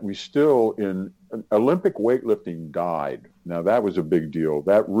is that we still in Olympic weightlifting died. Now, that was a big deal.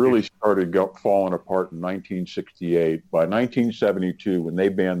 That really started falling apart in 1968. By 1972, when they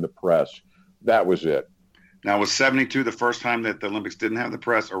banned the press, that was it. Now, was 72 the first time that the Olympics didn't have the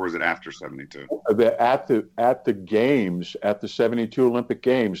press, or was it after 72? At the games, at the 72 Olympic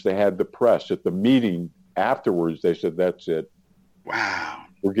Games, they had the press. At the meeting afterwards, they said, that's it. Wow.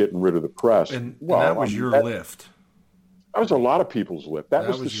 We're getting rid of the press. And that was your lift. That was a lot of people's lift. That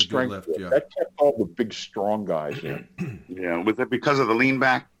was the strength lift. Yeah. That kept all the big, strong guys in. Yeah. Was it because of the lean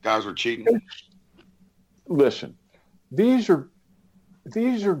back? Guys were cheating? Listen, these are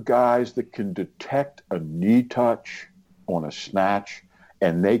guys that can detect a knee touch on a snatch,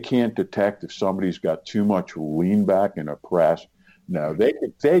 and they can't detect if somebody's got too much lean back in a press. No,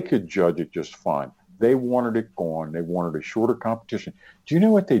 they could judge it just fine. They wanted it gone. They wanted a shorter competition. Do you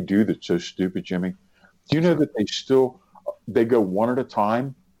know what they do that's so stupid, Jimmy? Do you know that they go one at a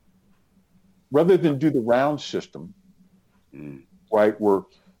time rather than do the round system, right? Where,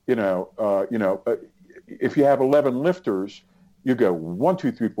 if you have 11 lifters, you go 1,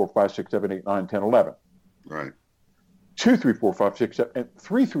 2, 3, 4, 5, 6, 7, 8, 9, 10, 11. Right. 2, 3, 4, 5, 6, 7, and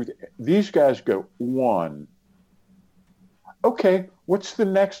 3, 3. These guys go 1. Okay, what's the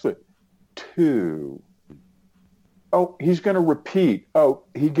next lift? 2. Oh, he's going to repeat. Oh,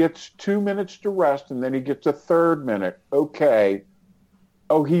 he gets 2 minutes to rest, and then he gets a third minute. Okay.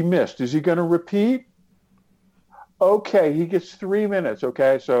 Oh, he missed. Is he going to repeat? Okay, he gets 3 minutes.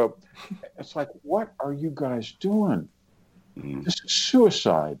 Okay, so it's like, what are you guys doing? This is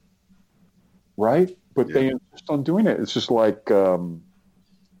suicide, right? But they insist on doing it. It's just like, I don't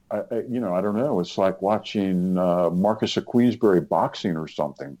know. It's like watching Marcus of Queensberry boxing or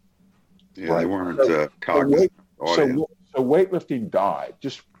something. Yeah, right? They weren't cognizant. So weightlifting died,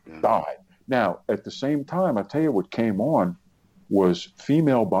 died. Now, at the same time, I tell you what came on was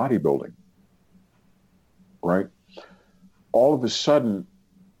female bodybuilding, right? All of a sudden,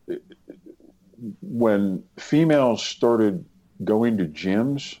 when females started going to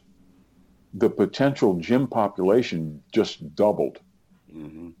gyms, the potential gym population just doubled.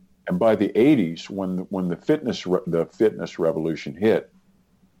 Mm-hmm. And by the 80s, when the fitness revolution hit,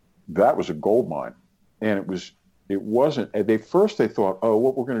 that was a gold mine. And it wasn't. They thought, oh,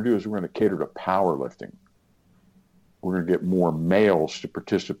 what we're going to do is we're going to cater to powerlifting. We're going to get more males to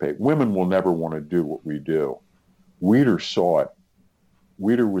participate. Women will never want to do what we do. Weider saw it.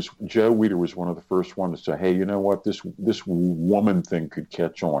 Joe Weider was one of the first ones to say, hey, you know what? This woman thing could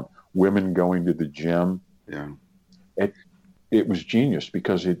catch on. Women going to the gym. Yeah. It was genius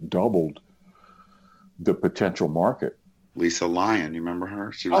because it doubled the potential market. Lisa Lyon, you remember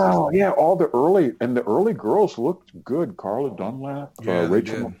her? She was all the early girls looked good. Carla Dunlap,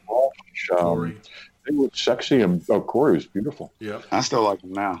 Rachel McCall, they looked sexy, and Corey was beautiful. Yeah, I still like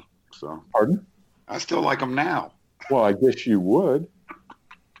them now. So, pardon? I still like them now. Well, I guess you would,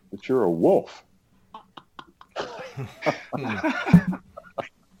 but you're a wolf.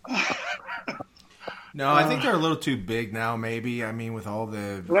 No, I think they're a little too big now, maybe. I mean, with all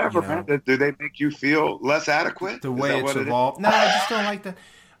the... Whatever, man. Do they make you feel less adequate? The way it's evolved. No, I just don't like that.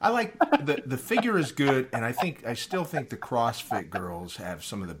 I like the figure is good, and I still think the CrossFit girls have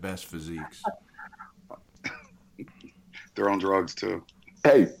some of the best physiques. They're on drugs too.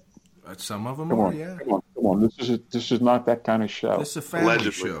 Hey, some of them are, yeah. Come on. This is not that kind of show. This is a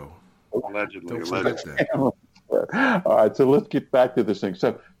family show. Allegedly. Don't forget that. All right, so let's get back to this thing.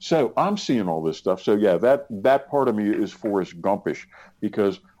 So I'm seeing all this stuff. So yeah, that part of me is Forrest Gumpish,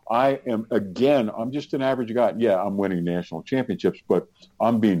 because I'm just an average guy. Yeah, I'm winning national championships, but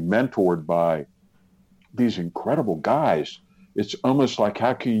I'm being mentored by these incredible guys. It's almost like,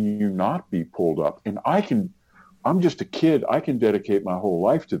 how can you not be pulled up? And I'm just a kid. I can dedicate my whole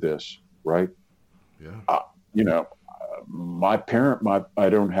life to this, right? Yeah. I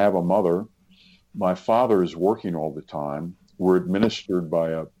don't have a mother. My father is working all the time. We're administered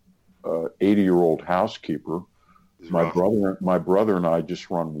by a 80-year-old housekeeper. My brother and I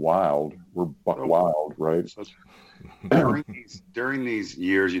just run wild. We're buck wild, right? During these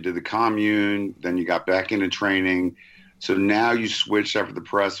years, you did the commune, then you got back into training. So now you switched after the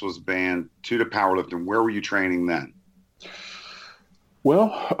press was banned to the powerlifting. Where were you training then?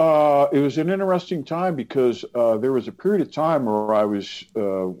 Well, it was an interesting time because there was a period of time where I was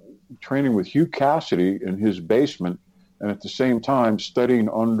training with Hugh Cassidy in his basement, and at the same time studying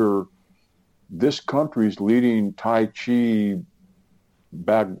under this country's leading Tai Chi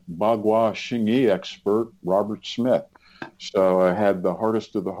Bagua Xingyi expert, Robert Smith. So I had the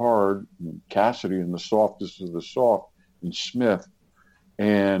hardest of the hard, Cassidy, and the softest of the soft in Smith.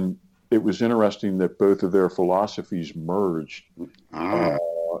 And it was interesting that both of their philosophies merged. Yeah.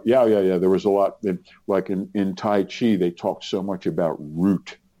 There was a lot, like in Tai Chi, they talk so much about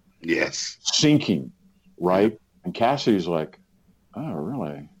root. Yes. Sinking, right? And Cassidy's like, oh,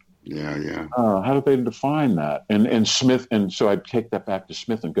 really? Yeah. How do they define that? And Smith, and so I take that back to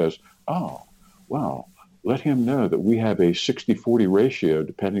Smith and goes, oh, well, let him know that we have a 60-40 ratio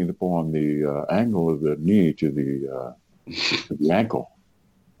depending upon the angle of the knee to the ankle.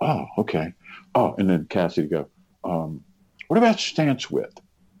 Oh, okay. Oh, and then Cassidy go, what about stance width?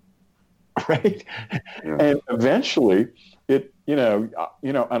 Right? Yeah. And eventually it, and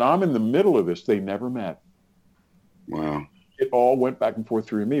I'm in the middle of this. They never met. Wow. It all went back and forth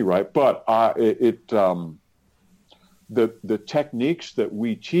through me, right? But the techniques that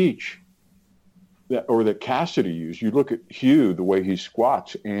we teach that Cassidy used, you look at Hugh, the way he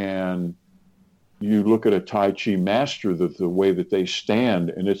squats, and you look at a Tai Chi master, the way that they stand,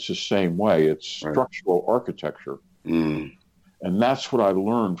 and it's the same way. It's structural architecture. Mm. And that's what I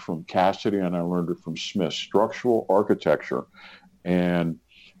learned from Cassidy, and I learned it from Smith, structural architecture. And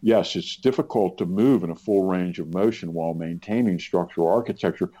yes, it's difficult to move in a full range of motion while maintaining structural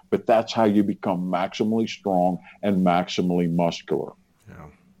architecture, but that's how you become maximally strong and maximally muscular.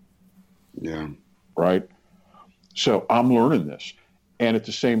 Yeah. Right? So I'm learning this. And at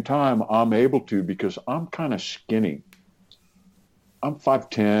the same time, I'm able to, because I'm kind of skinny. I'm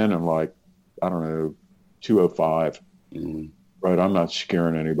 5'10", and like, I don't know, 205. Mm. Right? I'm not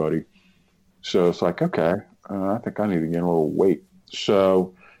scaring anybody. So it's like, okay, I think I need to gain a little weight.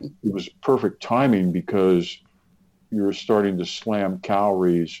 So it was perfect timing because you're starting to slam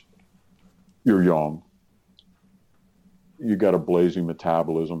calories. You're young. You got a blazing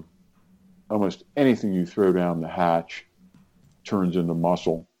metabolism. Almost anything you throw down the hatch turns into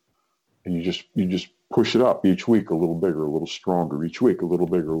muscle, and you just push it up each week a little bigger, a little stronger. Each week a little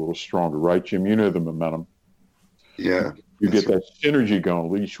bigger, a little stronger. Right, Jim? You know the momentum. Yeah. You get that synergy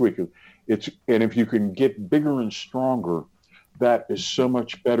going each week. And if you can get bigger and stronger, that is so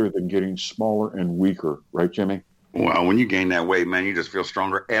much better than getting smaller and weaker. Right, Jimmy? Well, when you gain that weight, man, you just feel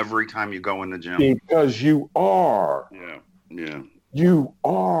stronger every time you go in the gym. Because you are. Yeah. You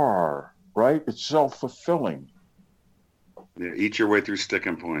are, right? It's self-fulfilling. Yeah, eat your way through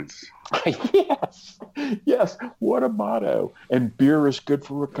sticking points. Yes. What a motto. And beer is good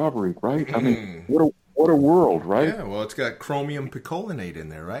for recovery, right? I mean, what a world, right? Yeah, well, it's got chromium picolinate in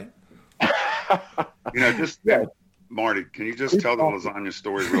there, right? Marty, can you just tell the lasagna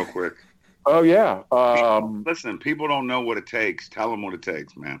story real quick? Oh, yeah. Listen, people don't know what it takes. Tell them what it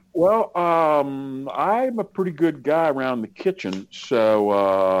takes, man. Well, I'm a pretty good guy around the kitchen.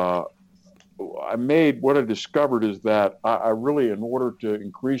 So what I discovered is that I really, in order to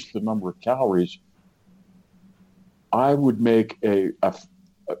increase the number of calories, I would make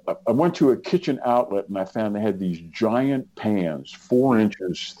I went to a kitchen outlet and I found they had these giant pans, 4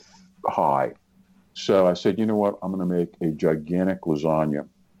 inches high. So I said, you know what? I'm going to make a gigantic lasagna,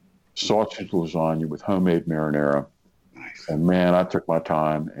 sausage lasagna with homemade marinara. Nice. And man, I took my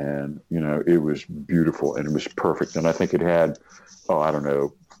time, and it was beautiful and it was perfect. And I think it had,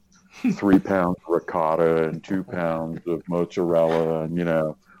 3 pounds of ricotta and 2 pounds of mozzarella and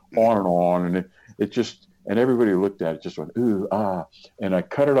on, and it just, and everybody looked at it, just went, ooh, ah. And I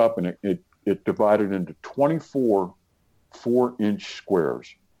cut it up, and it divided into 24 4-inch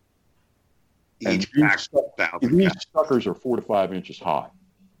squares. And these suckers are 4 to 5 inches high,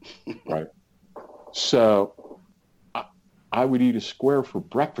 right? So I would eat a square for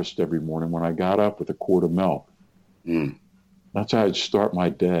breakfast every morning when I got up with a quart of milk. Mm. That's how I'd start my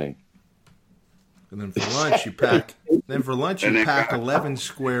day. And then for lunch, you pack. Then for lunch, you pack 11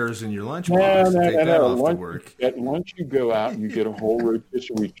 squares in your lunchbox and take that off to work. At lunch, you go out and you get a whole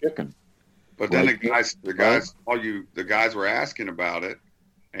rotisserie chicken. But then the guys were asking about it,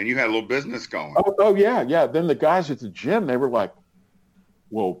 and you had a little business going. Oh yeah. Then the guys at the gym, they were like,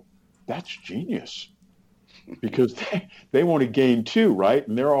 "Well, that's genius," because they want to gain too, right?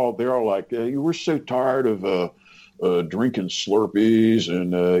 And they're all like, "We're so tired of drinking Slurpees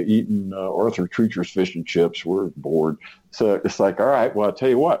and eating Arthur Treacher's fish and chips. We're bored." So it's like, all right, well, I'll tell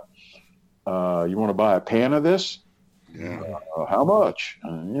you what. You want to buy a pan of this? Yeah. How much?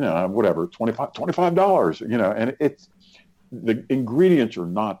 Whatever, $25. And it's the ingredients are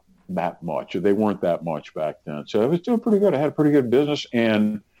not that much. They weren't that much back then. So I was doing pretty good. I had a pretty good business,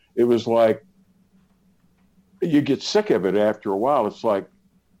 and it was like you get sick of it after a while. It's like,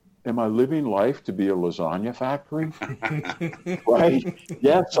 am I living life to be a lasagna factory? Right?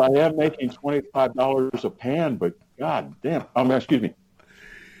 Yes, I am making $25 a pan, but God damn, excuse me.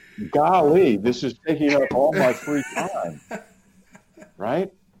 Golly, this is taking up all my free time.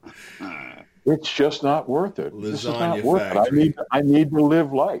 Right? It's just not worth it. Lasagna this is not worth factory. it. I need to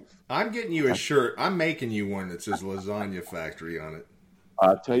live life. I'm getting you a shirt. I'm making you one that says Lasagna Factory on it.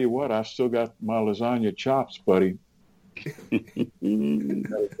 I tell you what, I still got my lasagna chops, buddy. Going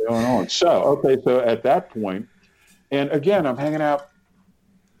on. So at that point, and again, I'm hanging out.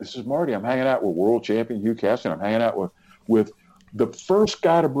 This is Marty. I'm hanging out with world champion Hugh Caston. I'm hanging out with the first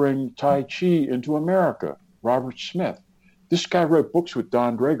guy to bring Tai Chi into America, Robert Smith. This guy wrote books with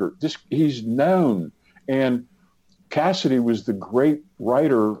Don Draper. He's known, and Cassidy was the great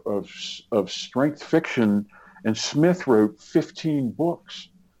writer of strength fiction, and Smith wrote 15 books,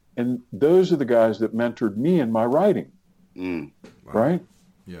 and those are the guys that mentored me in my writing. Mm. Right?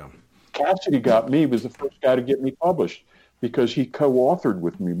 Yeah. Cassidy was the first guy to get me published because he co-authored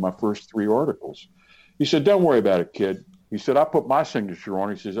with me my first 3 articles. He said, "Don't worry about it, kid." He said, "I put my signature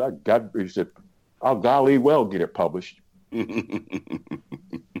on." He says, "I'll golly well get it published." And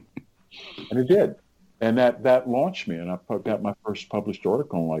it did. And that launched me, and I got my first published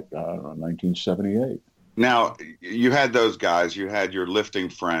article in 1978. Now, you had those guys, you had your lifting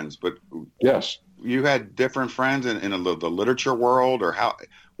friends, but yes, you had different friends in the literature world, or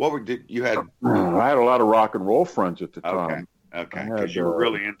you had? I had a lot of rock and roll friends at the time. Okay, because you were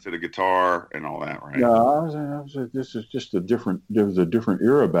really into the guitar and all that, right? No, this is just there was a different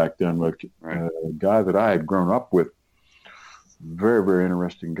era back then. Like a guy that I had grown up with, very, very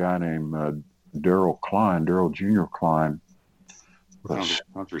interesting guy named Daryl Jr. Klein. What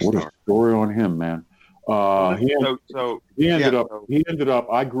a story on him, man. He ended up.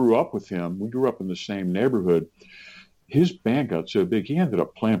 I grew up with him. We grew up in the same neighborhood. His band got so big, he ended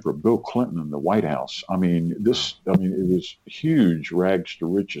up playing for Bill Clinton in the White House. It was huge, rags to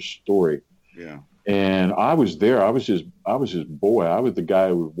riches story. Yeah. And I was there. I was his boy. I was the guy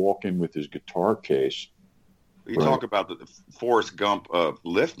who would walk in with his guitar case. You talk about the Forrest Gump of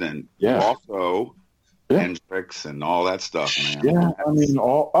lifting. Yeah. Also, Hendrix and all that stuff, man. Yeah.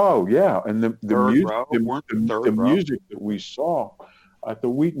 And the music that we saw at the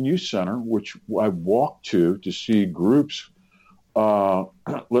Wheaton Youth Center, which I walked to see groups.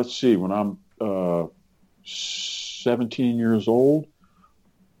 Let's see, when I'm 17 years old,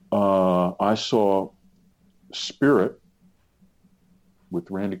 I saw Spirit with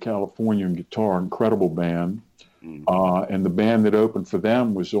Randy California on guitar, incredible band. And the band that opened for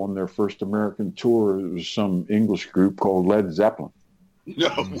them was on their first American tour. It was some English group called Led Zeppelin. No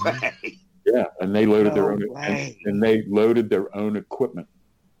way. Yeah, and they loaded their own equipment.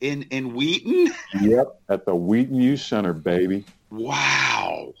 In Wheaton? Yep, at the Wheaton Youth Center, baby.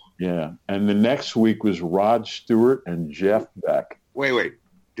 Wow. Yeah, and the next week was Rod Stewart and Jeff Beck. Wait.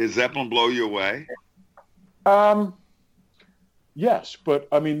 Did Zeppelin blow you away? Yes, but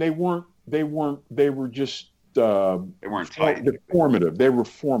they weren't. They were just. They weren't tight. Formative. They were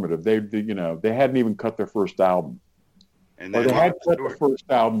formative. They hadn't even cut their first album. And they had cut the first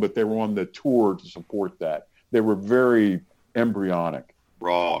album, but they were on the tour to support that. They were very embryonic.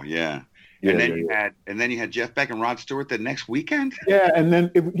 Raw, yeah. And then you had Jeff Beck and Rod Stewart the next weekend. Yeah, and then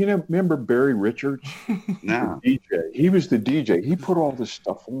remember Barry Richards? No, the DJ. He was the DJ. He put all this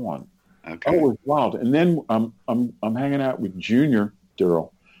stuff on. Okay, it was wild. And then I'm hanging out with Junior Daryl,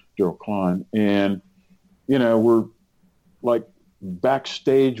 Joe Klein. And, we're like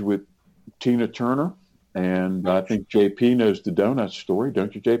backstage with Tina Turner. And I think JP knows the donut story,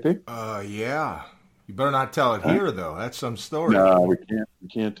 don't you, JP? Yeah. You better not tell it here, though. That's some story. No, we can't. We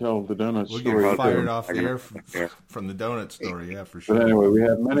can't tell the donut story. We'll get fired off the air from the donut story. Yeah, for sure. But anyway, we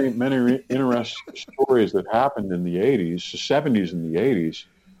have many interesting stories that happened in the '80s, the '70s, and the '80s.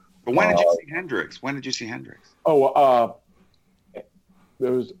 But when did you see Hendrix? When did you see Hendrix? I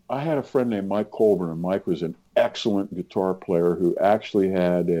had a friend named Mike Colburn, and Mike was an excellent guitar player who actually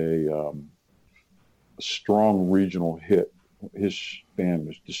had a strong regional hit. His band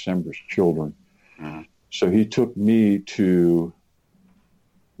was December's Children. Uh-huh. So he took me to,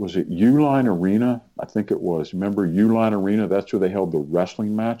 was it Uline Arena? I think it was. Remember Uline Arena? That's where they held the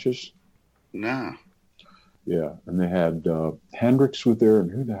wrestling matches. No. Yeah, and they had Hendrix was there, and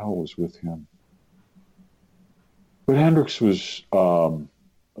who the hell was with him? But Hendrix was a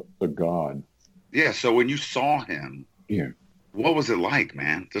god. Yeah, so when you saw him, what was it like,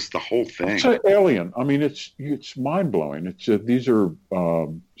 man? Just the whole thing. It's an alien. I mean, it's mind-blowing. These are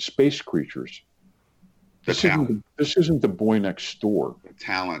space creatures. This isn't the boy next door. The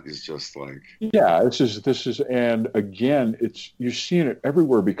talent is just like. Yeah, this is, and again, you're seeing it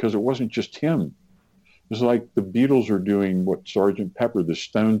everywhere because it wasn't just him. It's like the Beatles are doing what Sgt. Pepper, the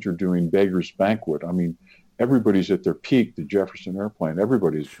Stones are doing Beggar's Banquet. I mean, everybody's at their peak. The Jefferson Airplane,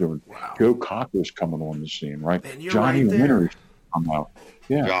 everybody's doing. Wow. Joe Cocker's coming on the scene, right? Johnny Winter's come out.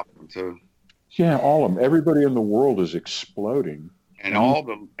 Yeah. Joplin too. Yeah, all of them. Everybody in the world is exploding. And all of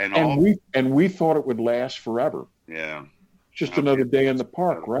them, we thought it would last forever. Yeah, just another day in the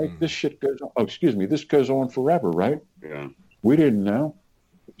park, right? This shit goes on. Oh, excuse me, this goes on forever, right? Yeah, we didn't know.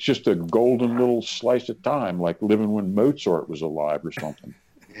 It's just a golden little slice of time, like living when Mozart was alive or something.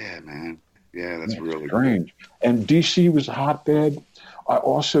 Yeah, man. Yeah, that's really strange. Good. And DC was a hotbed. I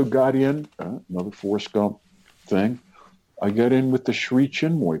also got in another Forrest Gump thing. I got in with the Sri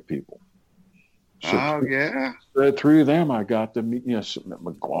Chinmoy people. So yeah. Through them, I got to meet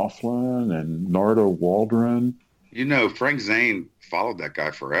McLaughlin and Nardo Waldron. Frank Zane followed that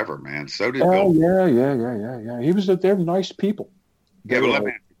guy forever, man. So did Bill. Yeah. He was. They're nice people. But let me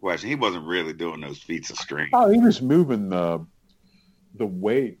ask you a question. He wasn't really doing those feats of strength. Oh, he was moving the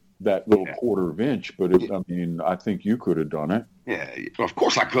weight that little quarter of inch. But I think you could have done it. Yeah, of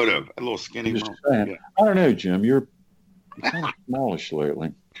course I could have. A little skinny. I don't know, Jim. You're kind of smallish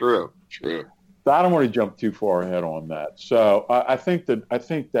lately. True. I don't want to jump too far ahead on that. So I think that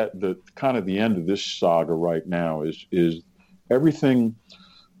the kind of the end of this saga right now is everything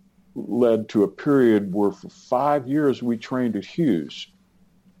led to a period where for 5 years we trained at Hughes,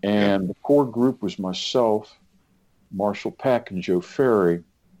 and the core group was myself, Marshall Peck, and Joe Ferry.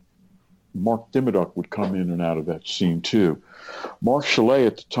 Mark Dimmoduck would come in and out of that scene too. Mark Chalet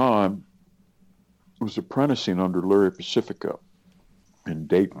at the time was apprenticing under Larry Pacifico in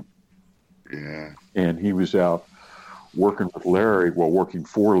Dayton. Yeah. And he was out working for Larry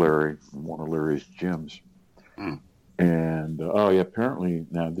in one of Larry's gyms. And, apparently,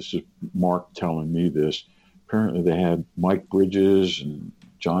 now this is Mark telling me this, apparently they had Mike Bridges and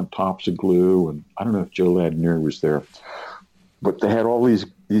John Topsaglu, and I don't know if Joe Ladnier was there, but they had all these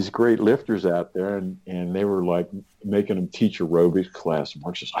great lifters out there, and they were like making them teach aerobics class.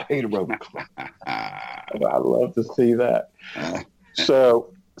 Mark says, I hate aerobics class. I'd love to see that.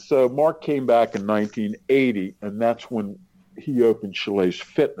 So Mark came back in 1980, and that's when he opened Chalet's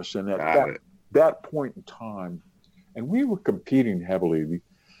Fitness. And at that point in time, and we were competing heavily.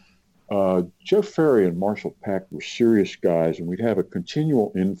 Joe Ferry and Marshall Peck were serious guys, and we'd have a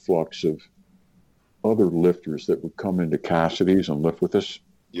continual influx of other lifters that would come into Cassidy's and lift with us.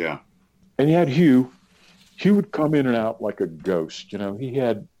 Yeah. And you had Hugh. Hugh would come in and out like a ghost. He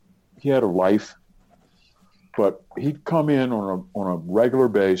had a life. But he'd come in on a regular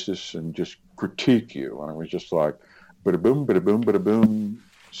basis and just critique you, and it was just like, bada boom, bada boom, bada boom.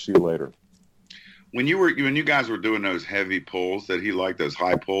 See you later. When you guys were doing those heavy pulls that he liked, those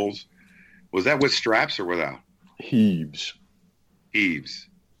high pulls, was that with straps or without? Heaves.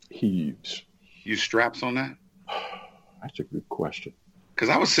 You straps on that? That's a good question. Because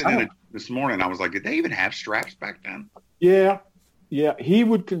I was sitting in it this morning, I was like, did they even have straps back then? Yeah. He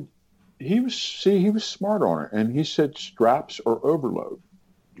was smart on it, and he said straps or overload.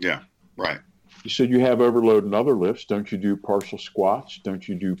 Yeah, right. He said you have overload in other lifts. Don't you do partial squats? Don't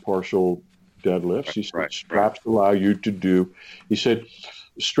you do partial deadlifts? He said straps allow you to do. He said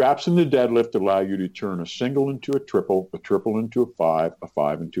straps in the deadlift allow you to turn a single into a triple into a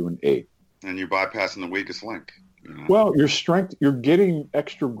five into an 8. And you're bypassing the weakest link. Well, you're getting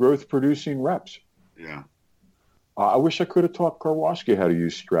extra growth producing reps. Yeah. I wish I could have taught Karwoski how to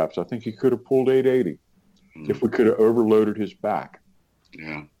use straps. I think he could have pulled 880 if we could have overloaded his back.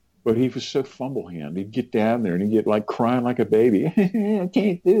 Yeah. But he was so fumble hand. He'd get down there and he'd get like crying like a baby. I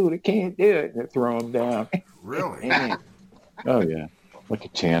can't do it. I can't do it. And they'd throw him down. Really? Oh, yeah. Like a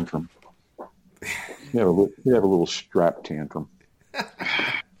tantrum. You have a little strap tantrum.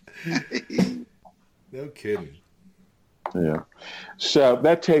 No kidding. Yeah. So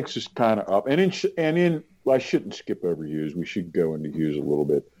that takes us kind of up. And in I shouldn't skip over Hughes. We should go into Hughes a little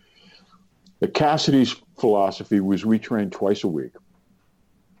bit. The Cassidy's philosophy was we trained twice a week.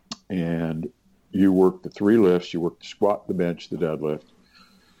 And you work the 3 lifts. You work the squat, the bench, the deadlift.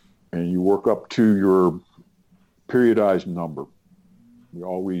 And you work up to your periodized number. We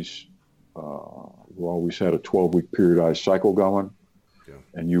always had a 12-week periodized cycle going. Yeah.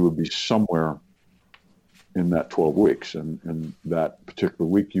 And you would be somewhere in that 12 weeks. And that particular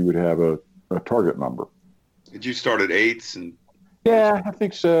week, you would have a target number. Did you start at 8s? Yeah, I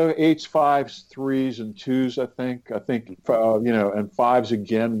think so. 8s, 5s, 3s, and 2s, I think. And 5s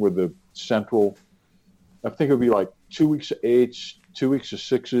again were the central. I think it would be like 2 weeks of 8s, 2 weeks of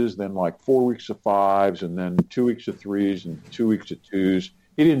 6s, then like 4 weeks of 5s, and then 2 weeks of 3s and 2 weeks of 2s.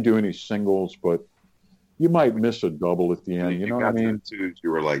 He didn't do any singles, but you might miss a double at the end. You know what I mean? Twos,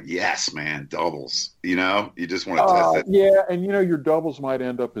 you were like, yes, man, doubles. You just want to test it. Yeah, and your doubles might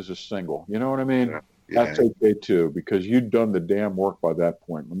end up as a single. You know what I mean? Yeah. That's okay too, because you'd done the damn work by that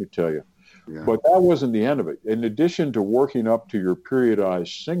point, let me tell you. Yeah. But that wasn't the end of it. In addition to working up to your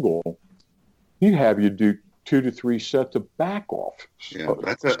periodized single, he'd have you do 2 to 3 sets of back off. Yeah,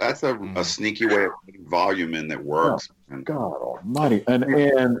 that's a sneaky way of putting volume in that works. Oh, God Almighty!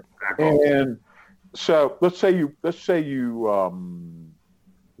 And so let's say you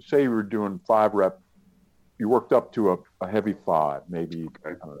were doing 5 rep. You worked up to a heavy 5, maybe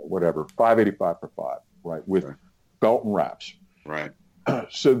whatever, 585 for 5, right, with belt and wraps. Right.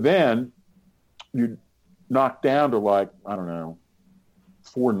 So then you knock down to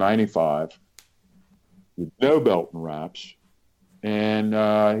 495 with no belt and wraps, and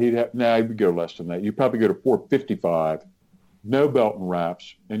he would go less than that. You'd probably go to 455, no belt and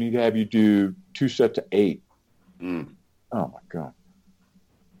wraps, and he'd have you do 2 sets of 8. Mm. Oh my God.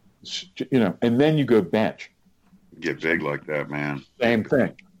 And then you go bench. Get big like that, man. Same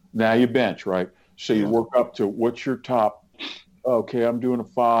thing. Now you bench, right? So you work up to what's your top? Okay, I'm doing a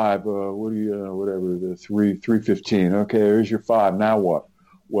 5. The 315. Okay, there's your 5. Now what?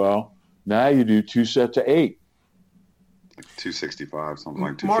 Well, now you do 2 sets of 8. Like 265, something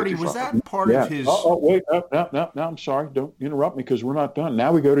like 255. Marty, was that part of his? Oh, wait, no, I'm sorry. Don't interrupt me because we're not done.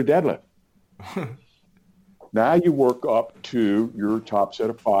 Now we go to deadlift. Now you work up to your top set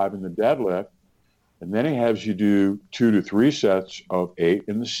of 5 in the deadlift, and then he has you do 2 to 3 sets of 8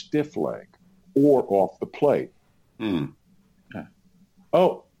 in the stiff leg or off the plate. Mm.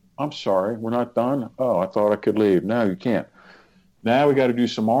 Oh, I'm sorry, we're not done. Oh, I thought I could leave. No, you can't. Now we got to do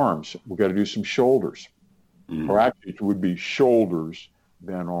some arms. We got to do some shoulders. Mm. Or actually, it would be shoulders,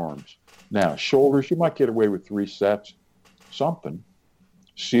 then arms. Now, shoulders, you might get away with 3 sets, something.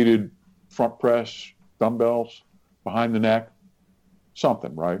 Seated front press, dumbbells behind the neck,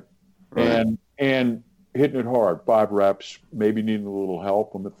 something, right? And hitting it hard, 5 reps, maybe needing a little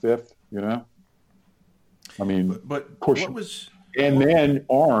help on the 5th, I mean, but push. And then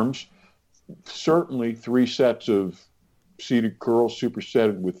arms, certainly 3 sets of seated curls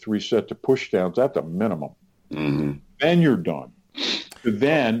supersetted with 3 sets of push downs. That's a minimum. Mm-hmm. Then you're done. So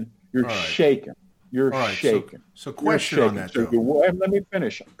then you're shaking. You're shaking. So question on that, though. Let me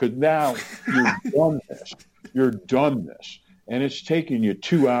finish, because now you're done this. And it's taking you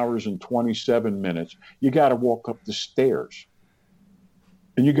 2 hours and 27 minutes. You got to walk up the stairs.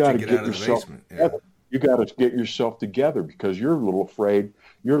 And you got to get yourself together. You got to get yourself together because you're a little afraid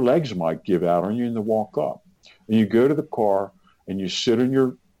your legs might give out on you in the walk up. And you go to the car and you sit in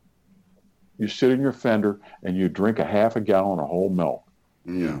your fender and you drink a half a gallon of whole milk.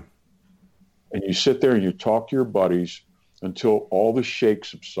 Yeah. And you sit there and you talk to your buddies until all the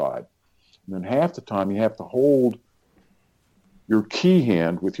shakes subside. And then half the time you have to hold your key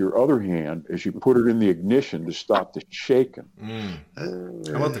hand with your other hand as you put it in the ignition to stop the shaking. How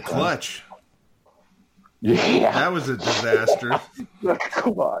about the clutch? Yeah. That was a disaster. The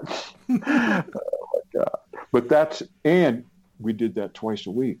clutch. Oh, my God. And we did that twice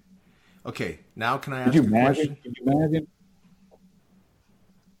a week. Okay, now can I ask you a question? Could you imagine?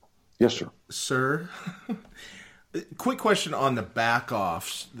 Yes, sir. Sir, quick question on the back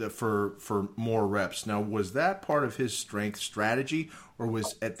offs for more reps. Now, was that part of his strength strategy, or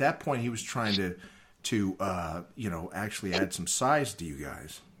was at that point he was trying to actually add some size to you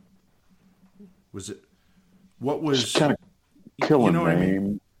guys? Was it What was It's kind of killing you know what I name.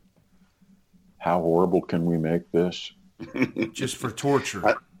 mean? How horrible can we make this? Just for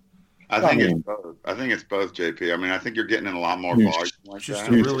torture? I think it's both. I think it's both, JP. I mean, I think you're getting in a lot more You volume like just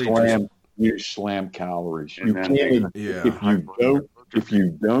that. to really You slam calories. And You then can't. Yeah. If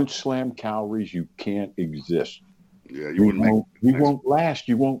you don't slam calories, you can't exist. Yeah, You wouldn't make you won't last.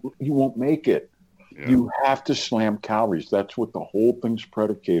 You won't make it. Yeah. You have to slam calories. That's what the whole thing's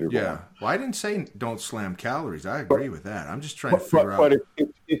predicated Yeah. on. Well, I didn't say don't slam calories. I agree with that. I'm just trying to figure out. But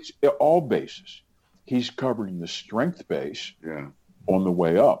it's all bases. He's covering the strength base Yeah. on the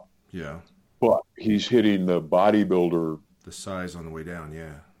way up, Yeah. but he's hitting the bodybuilder, The size on the way down.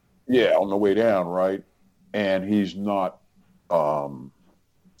 Yeah. on the way down, right? And he's not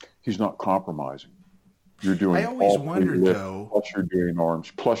compromising. You're doing. I always all three wondered, lifts, though. Plus you're doing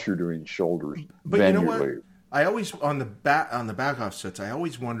arms. Plus you're doing shoulders. But then you know you what? leave. I always on the back offsets. I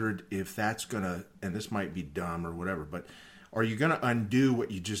always wondered if that's gonna, and this might be dumb or whatever, but are you gonna undo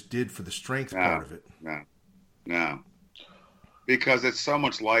what you just did for the strength part of it? No. Because it's so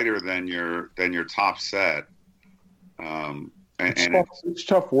much lighter than your top set. It's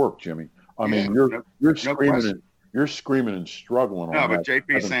tough work, Jimmy. I mean, you're screaming and struggling. No, on but that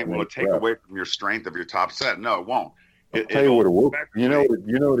JP's saying, will it take away from your strength of your top set? No, it won't. I'll tell you what it will. You know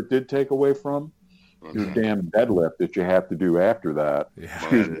what it did take away from? Your damn deadlift that you have to do after that. Yeah.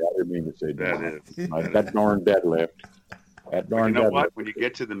 Excuse me, I didn't mean to say that. That darn deadlift. That darn you know deadlift. what? When you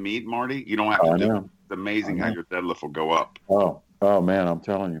get to the meet, Marty, you don't have to do it. It's amazing how your deadlift will go up. Oh man, I'm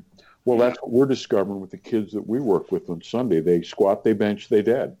telling you. Well, that's what we're discovering with the kids that we work with on Sunday. They squat, they bench, they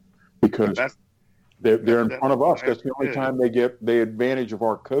dead, because they're in front of us. That's the only time they get the advantage of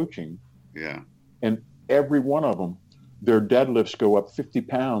our coaching. Yeah. And every one of them, their deadlifts go up 50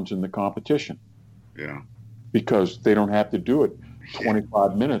 pounds in the competition. Yeah. Because they don't have to do it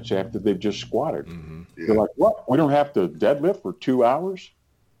 25 minutes after they've just squatted. Mm-hmm. Yeah. They're like, what? We don't have to deadlift for 2 hours?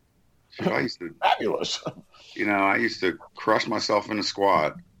 I used to, Fabulous. I used to crush myself in a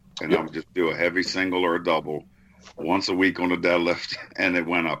squat, and I would just do a heavy single or a double once a week on the deadlift, and it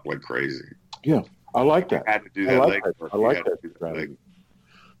went up like crazy. Yeah, I like that. I had to do that leg work. I like that strategy.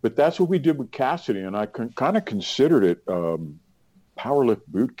 But that's what we did with Cassidy, and I kind of considered it powerlift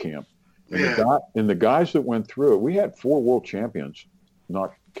boot camp. And the guys that went through it, we had 4 world champions,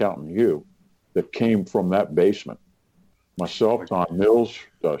 not counting you, that came from that basement. Myself, Don Mills,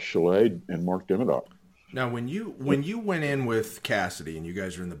 Chalet, and Mark Dimmodoff. Now, when you went in with Cassidy and you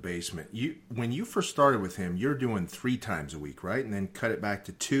guys are in the basement, when you first started with him, you're doing 3 times a week, right? And then cut it back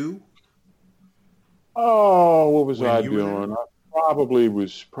to 2? Oh, what was I doing? I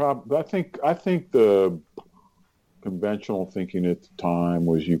think the conventional thinking at the time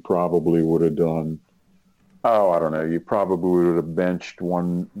was you probably would have done, I don't know, you probably would have benched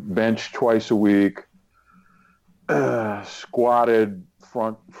twice a week, squatted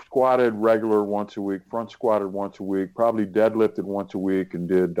regular once a week, front squatted once a week, probably deadlifted once a week, and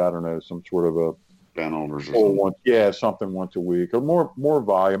did, I don't know, some sort of a bent overs or something. Something once a week, or more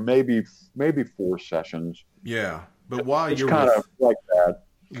volume, maybe 4 sessions. Yeah, but while you're kind of like that.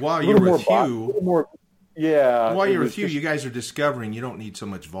 While you're with Hugh, while you're with Hugh, you guys are discovering you don't need so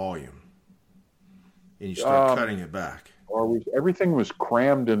much volume, and you start cutting it back. Everything was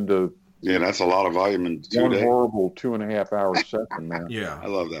crammed into. Yeah, that's a lot of volume in 2 days. Horrible 2.5 hour session, man. Yeah, I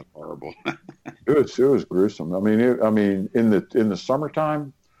love that horrible. It was gruesome. I mean, in the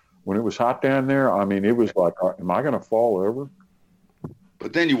summertime, when it was hot down there, it was like, am I going to fall over?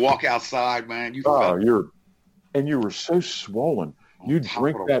 But then you walk outside, man. You were so swollen. You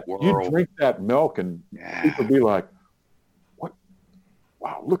drink that milk, and people be like, "What?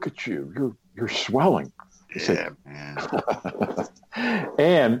 Wow, look at you! You're swelling." Man.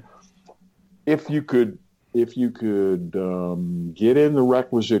 And if you could get in the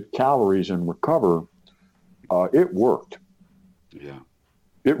requisite calories and recover, it worked. Yeah,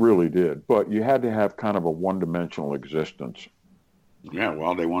 it really did. But you had to have kind of a one-dimensional existence. Yeah,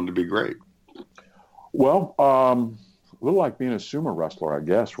 well, they wanted to be great. Well, a little like being a sumo wrestler, I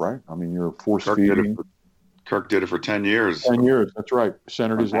guess, right? I mean, you're force-feeding. Kirk did it for 10 years. 10 years, that's right.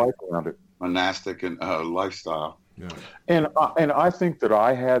 Centered his life around it. Monastic and lifestyle. Yeah. And I think that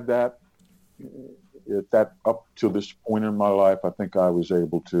I had that up to this point in my life. I think I was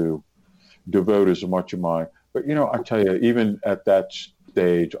able to devote as much of my. But I tell you, even at that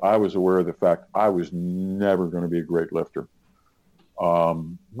stage, I was aware of the fact I was never going to be a great lifter.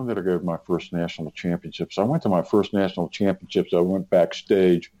 When did I go to my first national championships? I went to my first national championships. I went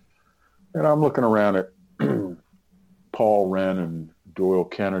backstage, and I'm looking around at Paul Wren and Doyle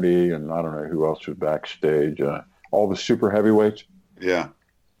Kennedy, and I don't know who else was backstage. All the super heavyweights. Yeah.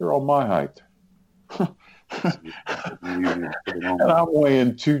 They're all my height. And I'm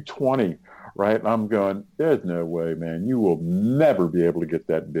weighing 220, right? And I'm going, there's no way, man. You will never be able to get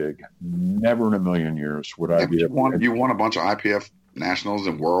that big. Never in a million years would I be able to. You won a bunch of IPF nationals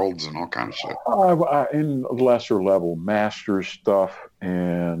and worlds and all kinds of shit. In lesser level, master stuff.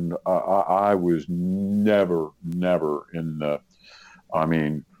 And I was never in the,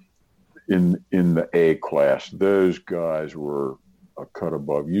 in the A class. Those guys were a cut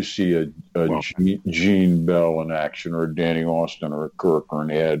above. You see a Gene Bell in action, or a Danny Austin, or a Kirk, or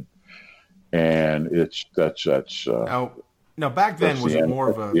an Ed, and that's now back then, was it more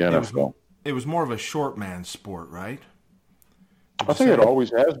of a NFL. It was more of a short man sport, right? I think it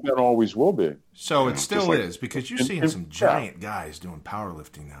always has been, always will be. So it still is, because you're seeing some giant guys doing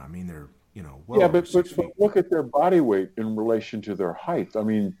powerlifting now. I mean, they're well but look at their body weight in relation to their height. I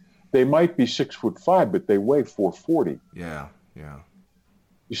mean, they might be 6'5", but they weigh 440. Yeah.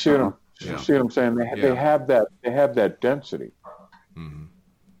 You see what I'm saying? They have that density,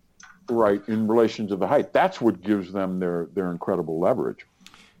 right, in relation to the height. That's what gives them their incredible leverage.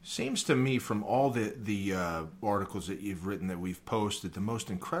 Seems to me, from all the articles that you've written that we've posted, the most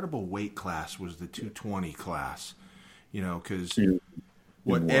incredible weight class was the 220 class. Because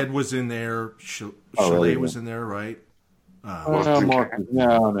Ed was in there, Chalet was in there, right?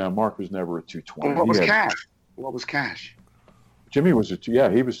 Mark was never a 220. What was Cash? Jimmy was he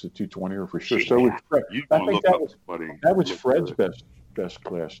was the 220er for sure. So was Fred. I think that was Fred's best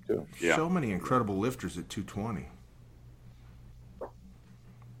class too. Yeah. So many incredible lifters at 220.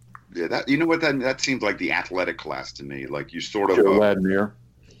 Yeah, that seems like the athletic class to me. Like you sort of Joe Ladnier.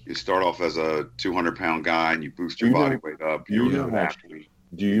 You start off as a 200-pound guy and you boost your body weight up. Do you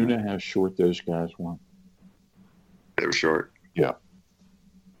know how short those guys were? They were short. Yeah.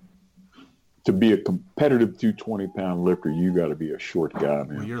 To be a competitive 220-pound lifter, you got to be a short guy,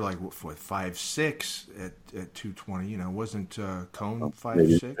 man. Well, you're like 5'6" at 220. Wasn't Cone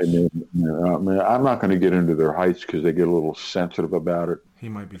 5'6"? I'm not going to get into their heights because they get a little sensitive about it. He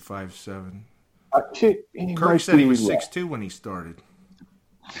might be 5'7". Kirk said he was 6'2" when he started.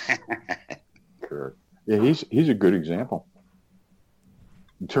 Kirk, yeah, he's a good example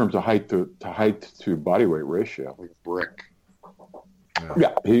in terms of height to body weight ratio. Like a brick.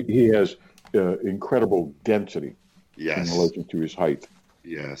 Yeah, he has incredible density in relation to his height.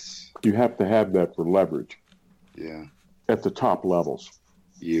 Yes. You have to have that for leverage. Yeah. At the top levels.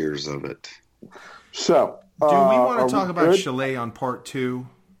 Years of it. So, do we want to talk about Chalet on part 2?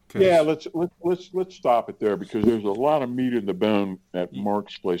 Yeah, let's stop it there, because there's a lot of meat in the bone at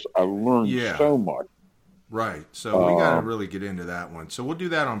Mark's place. I learned so much. Right. So we got to really get into that one. So we'll do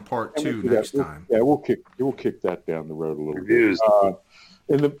that on part 2 next time. Yeah, we'll kick that down the road a little bit.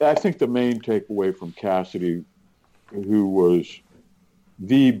 And I think the main takeaway from Cassidy, who was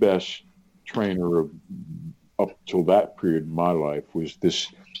the best trainer up till that period in my life, was this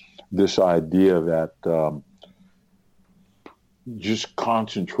idea that just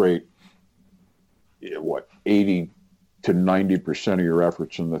concentrate 80 to 90% of your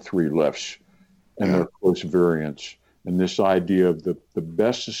efforts in the 3 lifts and their close variance. And this idea of the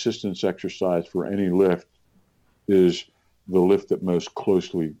best assistance exercise for any lift is the lift that most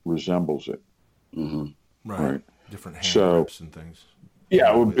closely resembles it. Mm-hmm. Right. Different hand grips and things.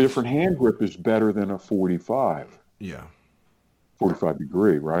 Yeah, different hand grip is better than a 45. Yeah. 45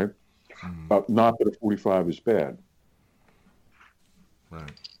 degree, right? Mm-hmm. Not that a 45 is bad.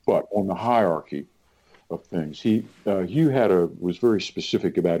 Right. But on the hierarchy of things, Hugh was very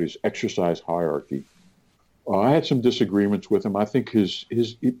specific about his exercise hierarchy. I had some disagreements with him. I think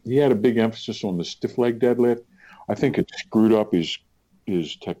he had a big emphasis on the stiff leg deadlift. I think it screwed up his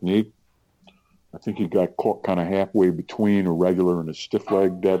technique. I think he got caught kind of halfway between a regular and a stiff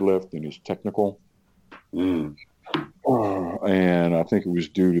leg deadlift and his technical. And I think it was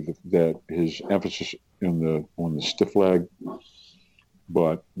due to his emphasis on the stiff leg.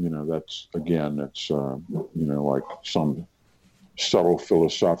 But that's like some subtle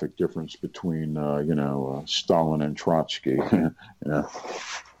philosophic difference between Stalin and Trotsky.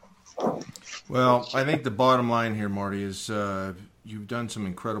 Well, I think the bottom line here, Marty, is you've done some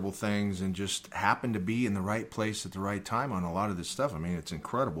incredible things and just happened to be in the right place at the right time on a lot of this stuff. I mean, it's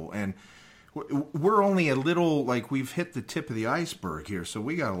incredible. And we're only a little, we've hit the tip of the iceberg here, so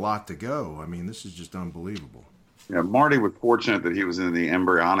we got a lot to go. I mean, this is just unbelievable. Yeah, Marty was fortunate that he was in the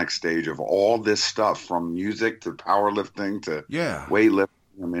embryonic stage of all this stuff, from music to powerlifting to weightlifting.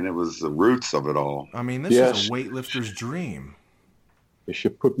 I mean, it was the roots of it all. I mean, this is a weightlifter's dream. They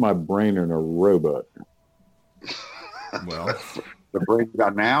should put my brain in a robot. Well, the brain you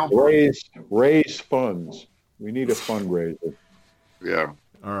got now? Raise funds. We need a fundraiser. Yeah.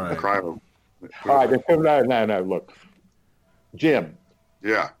 All right. Cryo. All right, no. Look, Jim.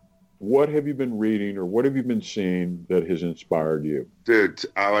 Yeah. What have you been reading or what have you been seeing that has inspired you? Dude,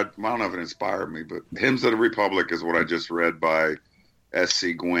 I don't know if it inspired me, but Hymns of the Republic is what I just read by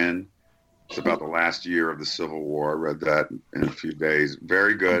S.C. Gwynn. It's about the last year of the Civil War. I read that in a few days.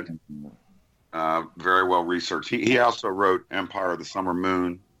 Very good. Very well researched. He also wrote Empire of the Summer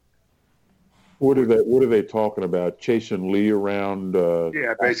Moon. What are they talking about? Chasing Lee around?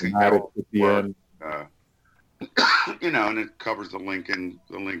 Yeah, basically at the end. And it covers the Lincoln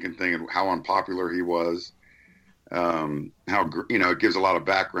thing and how unpopular he was. It gives a lot of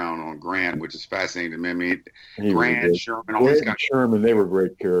background on Grant, which is fascinating to me. I mean, Grant, Sherman, all these guys. Sherman, they were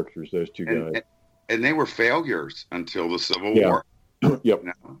great characters. Those two guys, and they were failures until the Civil War. Yep.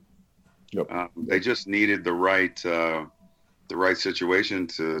 They just needed the right situation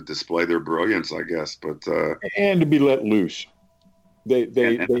to display their brilliance, I guess. But and to be let loose, they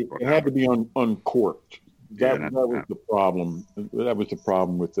had to be uncorked. That was the problem. That was the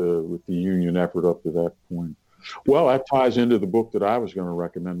problem with the Union effort up to that point. Well, that ties into the book that I was going to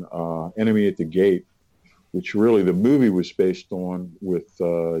recommend, Enemy at the Gate, which really the movie was based on with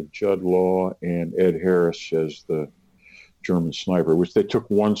Judd Law and Ed Harris as the German sniper, which they took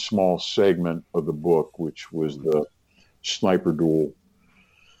one small segment of the book, which was the sniper duel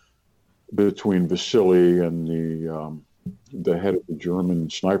between Vasily and the head of the German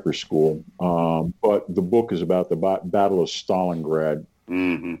sniper school. But the book is about the Battle of Stalingrad,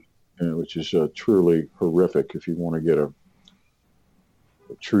 which is truly horrific if you want to get a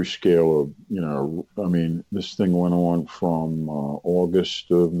true scale of, this thing went on from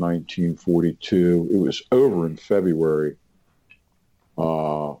August of 1942. It was over in February.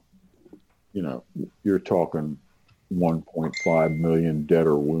 You're talking 1.5 million dead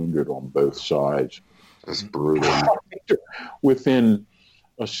or wounded on both sides. That's brutal. Within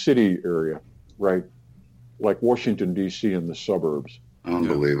a city area, right? Like Washington, D.C. and the suburbs.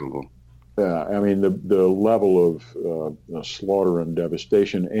 Unbelievable. Yeah, the level of slaughter and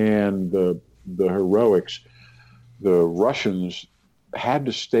devastation and the heroics. The Russians had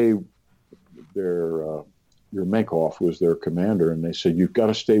to stay there. Yermakov was their commander, and they said, you've got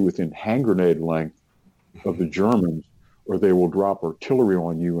to stay within hand grenade length of the Germans, or they will drop artillery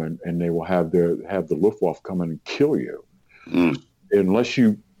on you, and they will have the Luftwaffe come in and kill you. Unless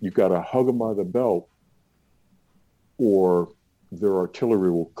you've got to hug them by the belt, or their artillery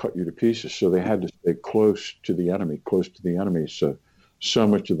will cut you to pieces. So they had to stay close to the enemy. So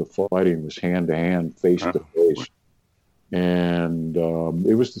much of the fighting was hand to hand, face to face, and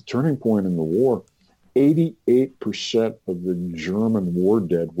it was the turning point in the war. 88% of the German war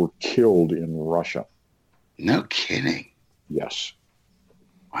dead were killed in Russia. No kidding. Yes.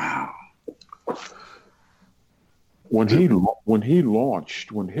 Wow. When Hitler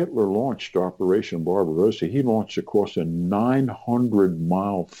launched Operation Barbarossa, he launched across a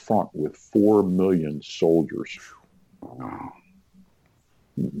 900-mile front with 4 million soldiers. Wow.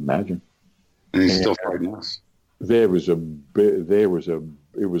 Imagine. And he's still fighting us. It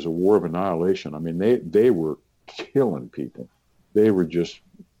was a war of annihilation. I mean, they were killing people. They were just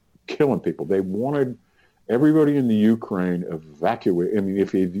killing people. They wanted everybody in the Ukraine evacuated. I mean,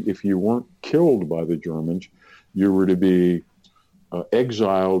 if you weren't killed by the Germans, you were to be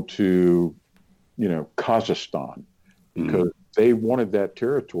exiled to, Kazakhstan, because they wanted that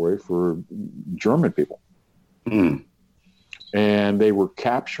territory for German people. And they were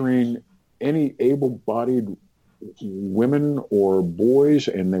capturing any able-bodied women or boys,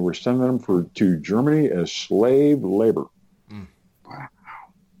 and they were sending them to Germany as slave labor. Wow.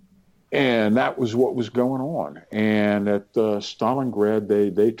 And that was what was going on. And at Stalingrad,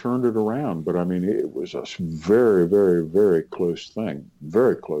 they turned it around. But, it was a very, very, very close thing.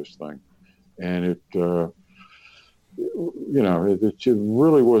 Very close thing. And it really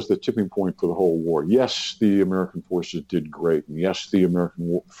was the tipping point for the whole war. Yes, the American forces did great. And yes, the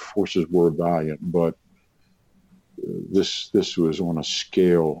American forces were valiant. But this was on a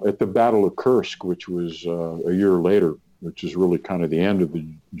scale. At the Battle of Kursk, which was a year later, which is really kind of the end of the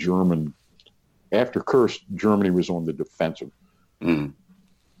German. After Kursk, Germany was on the defensive. And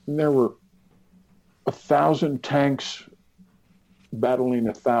there were 1,000 tanks battling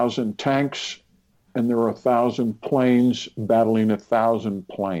 1,000 tanks, and there were 1,000 planes battling 1,000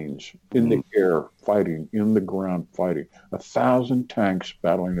 planes in the air fighting, in the ground fighting. 1,000 tanks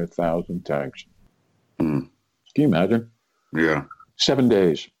battling 1,000 tanks. Can you imagine? Yeah. 7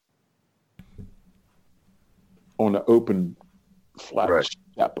 days on an open, flat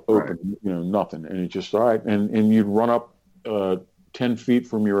step, nothing. And it's just, all right. And you'd run up 10 feet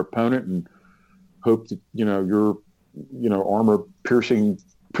from your opponent and hope that, your, armor-piercing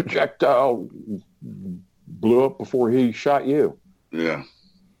projectile blew up before he shot you. Yeah.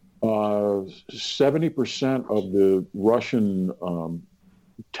 70% of the Russian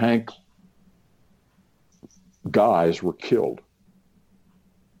tank guys were killed.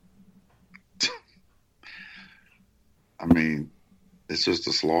 I mean, it's just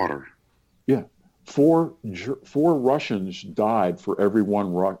a slaughter. Yeah. Four Russians died for every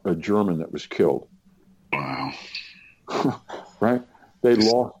one German that was killed. Wow. Right? They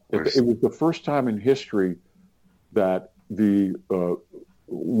lost. It was the first time in history that the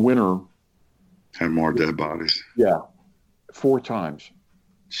winner had more dead bodies. Yeah, 4 times.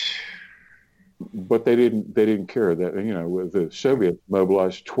 But they didn't care that, you know, the Soviets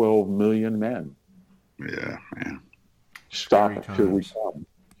mobilized 12 million men. Yeah, man. Stop it till we come.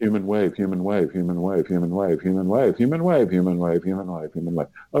 Human wave, human wave, human wave, human wave, human wave, human wave, human wave, human wave, human wave.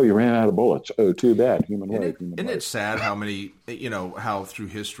 Oh, you ran out of bullets. Oh, too bad. Human wave, human wave. Isn't it sad how many, you know, how through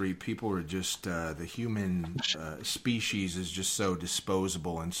history people are just, the human species is just so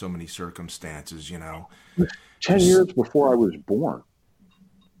disposable in so many circumstances, you know. 10 years before I was born.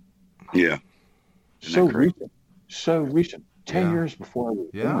 Yeah. So recent. So recent. 10 years before I was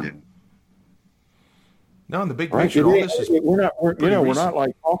born. Yeah. No, in the big picture, all this is we're not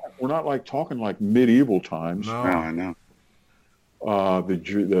like talking like medieval times. No, I know.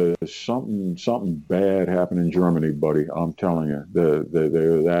 Something bad happened in Germany, buddy. I'm telling you, there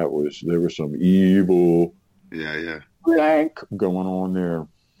was some evil, blank going on there.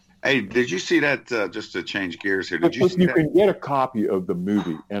 Hey, did you see that? Just to change gears here, did you see that? You can get a copy of the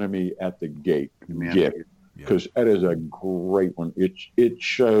movie Enemy at the Gate. Get it, because that is a great one. It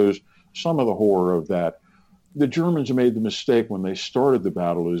shows some of the horror of that. The Germans made the mistake when they started the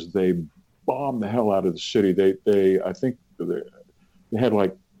battle is they bombed the hell out of the city. I think they had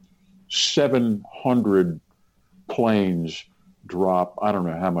like 700 planes drop. I don't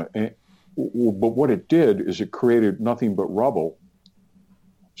know how much, but what it did is it created nothing but rubble.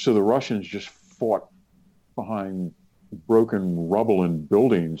 So the Russians just fought behind broken rubble and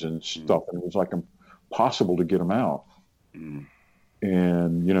buildings and stuff, and it was like impossible to get them out.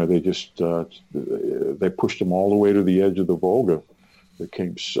 And, you know, they just, they pushed them all the way to the edge of the Volga. They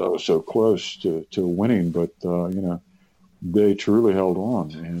came so close to winning, but, you know, they truly held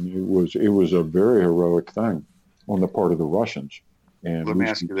on. And it was a very heroic thing on the part of the Russians. And let me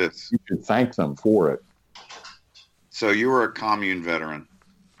ask you this. You should thank them for it. So you were a commune veteran.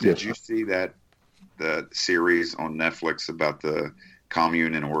 Did you see the series on Netflix about the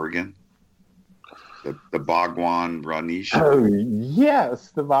commune in Oregon? The Bhagwan Raneesh. Oh,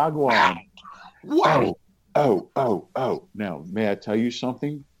 yes, the Bhagwan. Wow. Oh. Now, may I tell you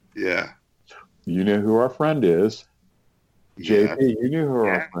something? Yeah. You know who our friend is. JP, you knew who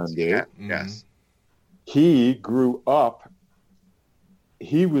our friend is. Yes. He grew up,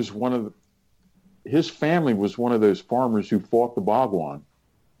 his family was one of those farmers who fought the Bhagwan.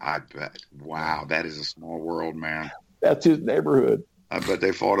 I bet. Wow, that is a small world, man. That's his neighborhood. I bet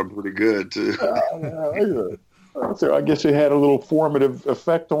they fought him pretty good, too. So I guess it had a little formative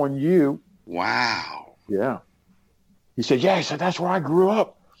effect on you. Wow. Yeah. He said, that's where I grew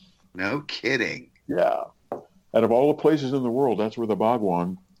up. No kidding. Yeah. Out of all the places in the world, that's where the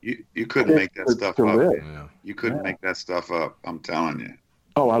Bhagwan. You couldn't make that stuff up. Yeah. You couldn't make that stuff up. I'm telling you.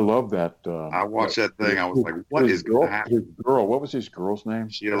 Oh, I love that. I watched that thing. I was like, what is going to happen? His girl, what was his girl's name?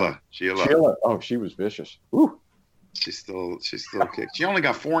 Sheila. Oh, she was vicious. Woo. She's still kicked. She only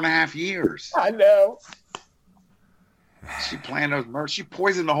got 4.5 years. I know. She planned those murders. She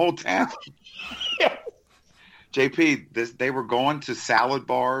poisoned the whole town. Yeah. JP, they were going to salad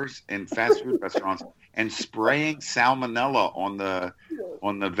bars and fast food restaurants and spraying salmonella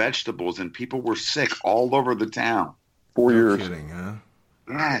on the vegetables, and people were sick all over the town. 4 years. No kidding, huh?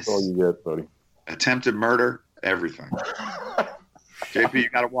 Yes. That's all you get, buddy. Attempted murder, everything. JP, you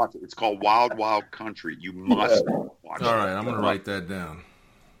got to watch it. It's called Wild Wild Country. You must watch it. All right, I'm going to write that down.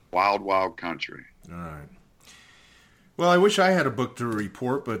 Wild Wild Country. All right. Well, I wish I had a book to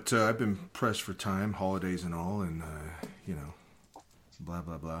report, but I've been pressed for time, holidays and all, and, you know, blah,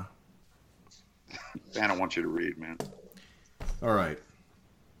 blah, blah. Santa wants you to read, man. All right.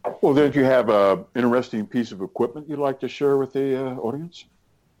 Well, did you have an interesting piece of equipment you'd like to share with the audience?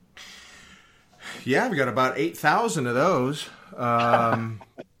 Yeah, we got about 8,000 of those. Well,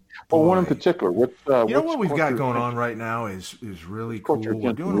 one in particular. You know what we've got going on right now is really cool.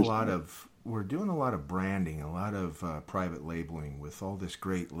 We're doing a lot of branding, a lot of private labeling with all this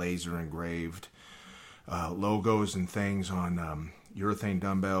great laser engraved logos and things on urethane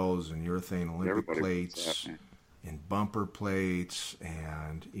dumbbells and urethane Olympic plates and bumper plates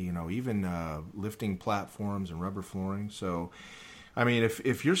and, you know, even lifting platforms and rubber flooring. So I mean,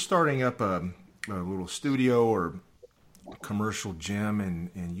 if you're starting up a little studio or commercial gym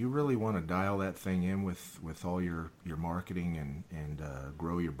and you really want to dial that thing in with all your marketing and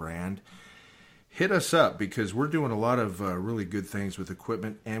grow your brand, hit us up, because we're doing a lot of really good things with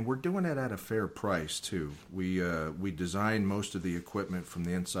equipment, and we're doing it at a fair price too. We design most of the equipment from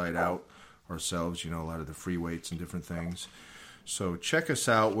the inside out ourselves, a lot of the free weights and different things. So check us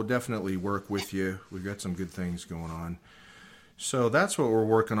out. We'll definitely work with you. We've got some good things going on. So that's what we're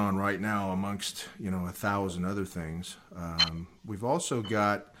working on right now, amongst 1,000 other things. We've also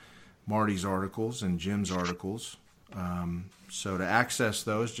got Marty's articles and Jim's articles. So to access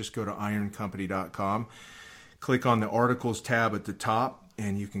those, just go to ironcompany.com, click on the articles tab at the top,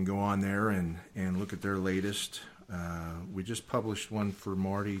 and you can go on there and look at their latest. We just published one for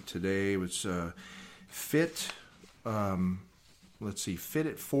Marty today. It was Fit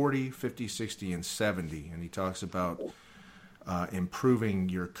at 40, 50, 60, and 70. And he talks about improving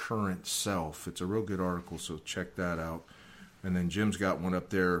your current self. It's a real good article, so check that out. And then Jim's got one up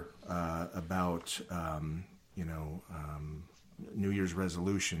there about New Year's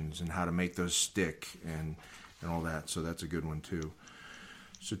resolutions and how to make those stick and all that. So that's a good one too.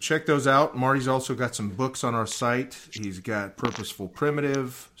 So check those out. Marty's also got some books on our site. He's got Purposeful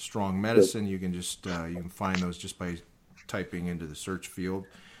Primitive, Strong Medicine. You can just you can find those just by typing into the search field,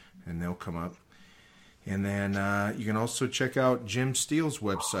 and they'll come up. And then you can also check out Jim Steele's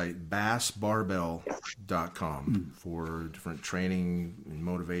website, bassbarbell.com, for different training and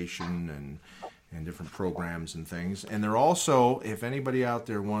motivation and different programs and things. And they're also, if anybody out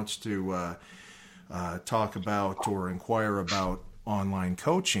there wants to talk about or inquire about online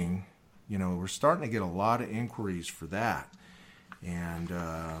coaching, we're starting to get a lot of inquiries for that. And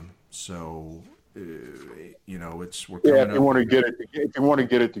so we're coming up. If you want to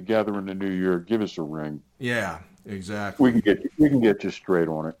get it together in the new year, give us a ring. Yeah, exactly. We can get you straight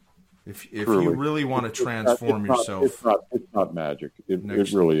on it. If you really want to transform yourself, it's not magic. It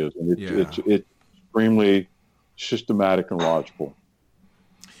really isn't. It's extremely systematic and logical.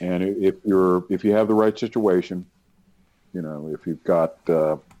 And if you have the right situation, if you've got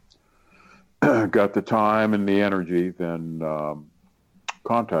got the time and the energy, then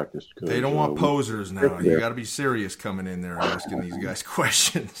contact us. They don't want posers now. You got to be serious coming in there asking these guys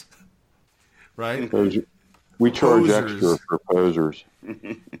questions, right? We charge extra for posers.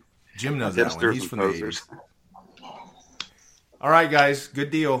 Jim knows that one. He's from the 80s. All right, guys.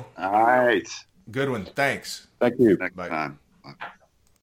 Good deal. All right. Good one. Thanks. Thank you. Next time. Bye.